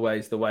this is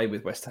always the way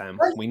with West Ham.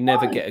 We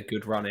never get a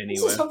good run anywhere.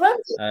 This is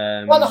horrendous.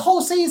 The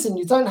whole season,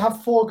 you don't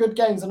have 4 good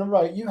games in a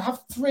row. You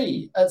have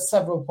 3 at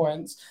several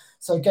points.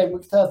 So game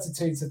week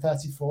 32 to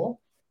 34,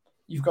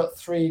 you've got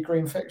 3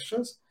 green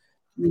fixtures.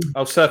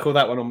 I'll circle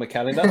that one on my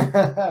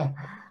calendar.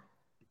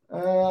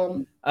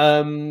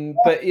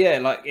 But yeah,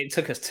 like it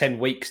took us 10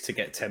 weeks to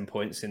get 10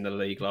 points in the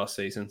league last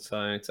season.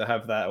 So to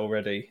have that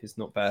already is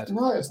not bad.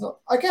 No, it's not.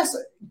 I guess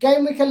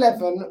game week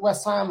 11,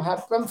 West Ham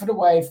had Brentford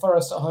away,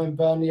 Forest at home,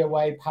 Burnley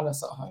away,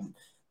 Palace at home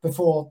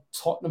before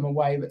Tottenham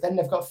away. But then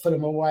they've got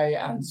Fulham away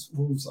and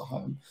Wolves at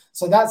home.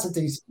 So that's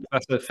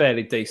a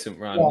fairly decent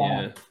run.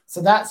 Yeah.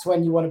 So that's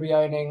when you want to be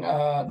owning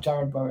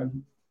Jared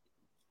Bowen.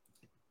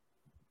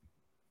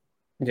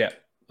 Yeah.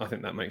 I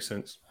think that makes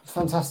sense.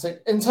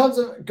 Fantastic. In terms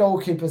of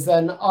goalkeepers,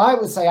 then, I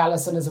would say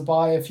Alisson is a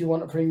buy if you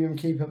want a premium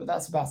keeper, but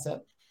that's about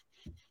it.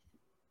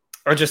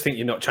 I just think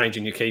you're not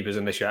changing your keepers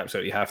unless you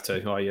absolutely have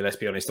to, are you? Let's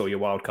be honest, or you're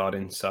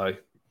wildcarding. So,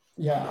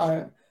 yeah,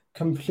 I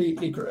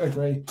completely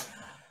agree.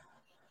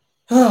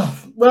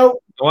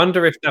 Well, I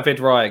wonder if David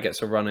Raya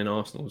gets a run in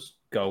Arsenal's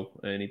goal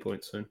at any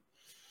point soon.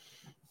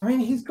 I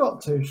mean, he's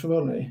got to,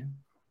 surely.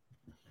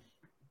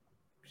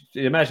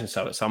 You imagine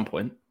so at some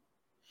point.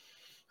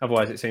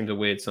 Otherwise, it seems a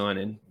weird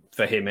signing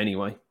for him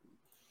anyway.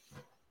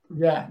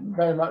 Yeah,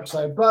 very much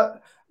so.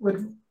 But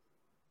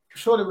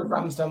surely with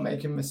Ramsdale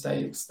making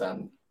mistakes,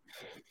 then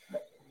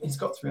he's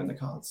got to be on the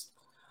cards.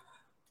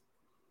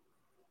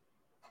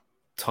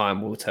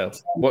 Time will tell.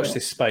 Watch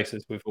this space,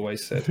 as we've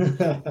always said.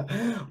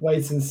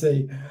 Wait and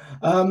see.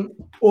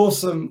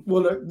 Awesome.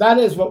 Well, look, that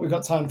is what we've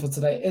got time for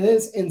today. It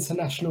is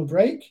international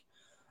break.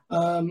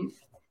 Hold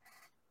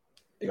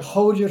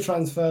your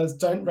transfers.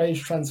 Don't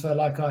rage transfer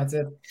like I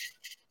did.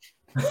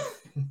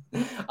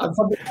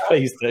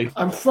 Please do.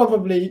 I'm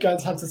probably going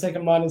to have to take a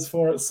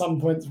 -4 at some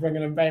point to bring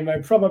in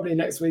Mbemo. Probably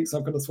next week, so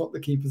I've got to swap the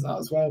keepers out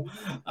as well.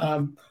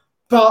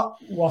 But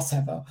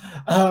whatever.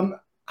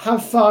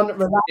 Have fun.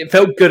 Relax. It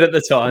felt good at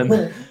the time.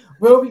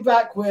 We'll be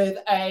back with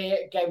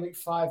a Game Week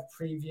 5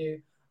 preview.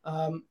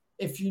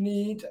 If you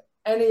need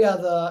any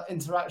other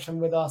interaction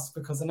with us,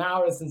 because an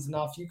hour isn't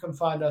enough, you can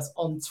find us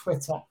on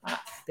Twitter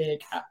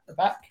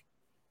 @BigAtTheBack.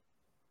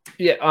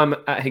 Yeah, I'm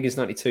at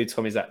Higgins92.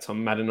 Tommy's at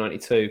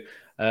TomMadden92.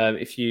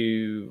 If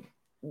you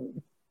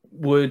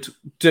would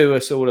do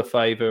us all a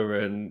favour,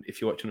 and if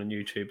you're watching on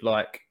YouTube,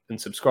 like and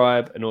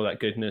subscribe and all that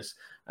goodness,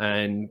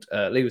 and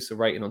leave us a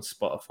rating on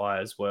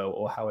Spotify as well,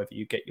 or however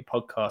you get your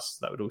podcasts,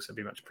 that would also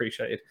be much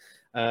appreciated.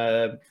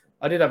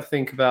 I did have a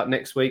think about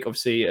next week,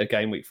 obviously a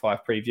Game Week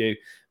 5 preview.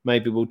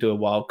 Maybe we'll do a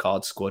wild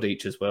card squad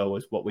each as well,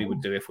 as what we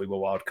would do if we were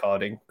wild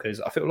carding,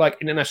 because I feel like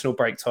international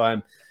break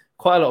time,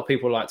 quite a lot of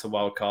people like to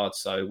wild card,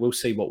 so we'll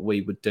see what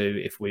we would do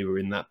if we were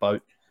in that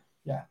boat.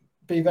 Yeah,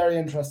 be very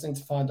interesting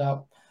to find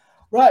out.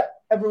 Right,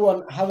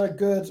 everyone, have a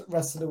good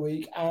rest of the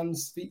week and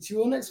speak to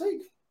you all next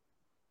week.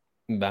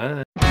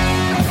 Bye.